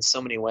upended in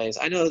so many ways.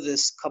 I know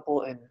this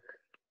couple in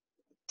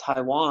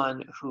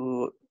Taiwan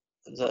who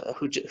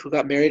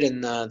got married,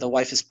 and the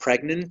wife is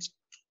pregnant,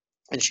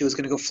 and she was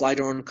going to go fly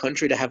to her own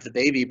country to have the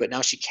baby, but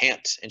now she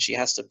can't, and she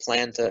has to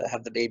plan to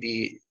have the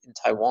baby in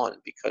Taiwan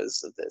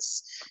because of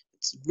this.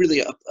 It's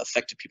really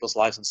affected people's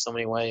lives in so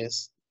many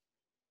ways.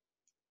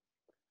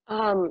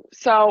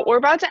 So we're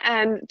about to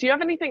end. Do you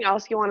have anything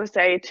else you want to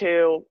say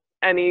to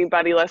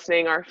anybody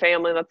listening or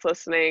family that's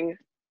listening?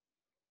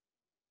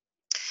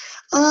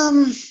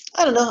 I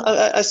don't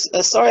know.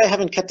 Sorry I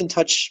haven't kept in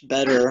touch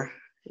better.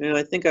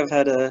 I think I've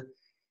had a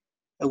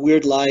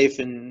weird life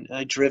and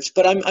I drift,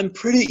 but I'm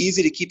pretty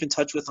easy to keep in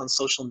touch with on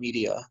social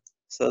media.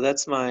 So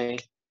that's my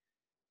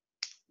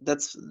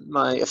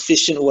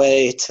efficient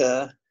way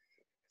to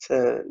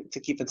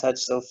keep in touch.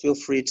 So feel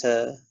free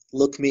to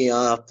look me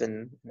up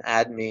and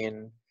add me.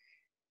 And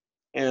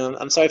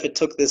I'm sorry if it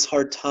took this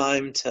hard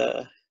time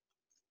to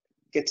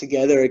get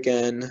together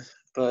again,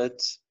 but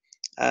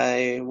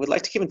I would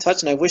like to keep in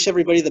touch, and I wish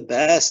everybody the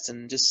best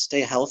and just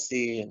stay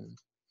healthy. And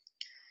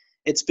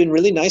it's been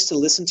really nice to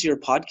listen to your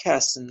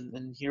podcast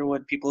and hear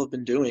what people have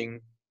been doing.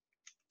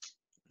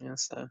 Yeah,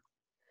 so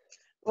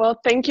Well,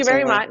 thank you it's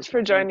very a much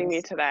for joining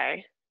me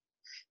today.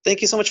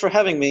 thank you so much for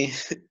having me.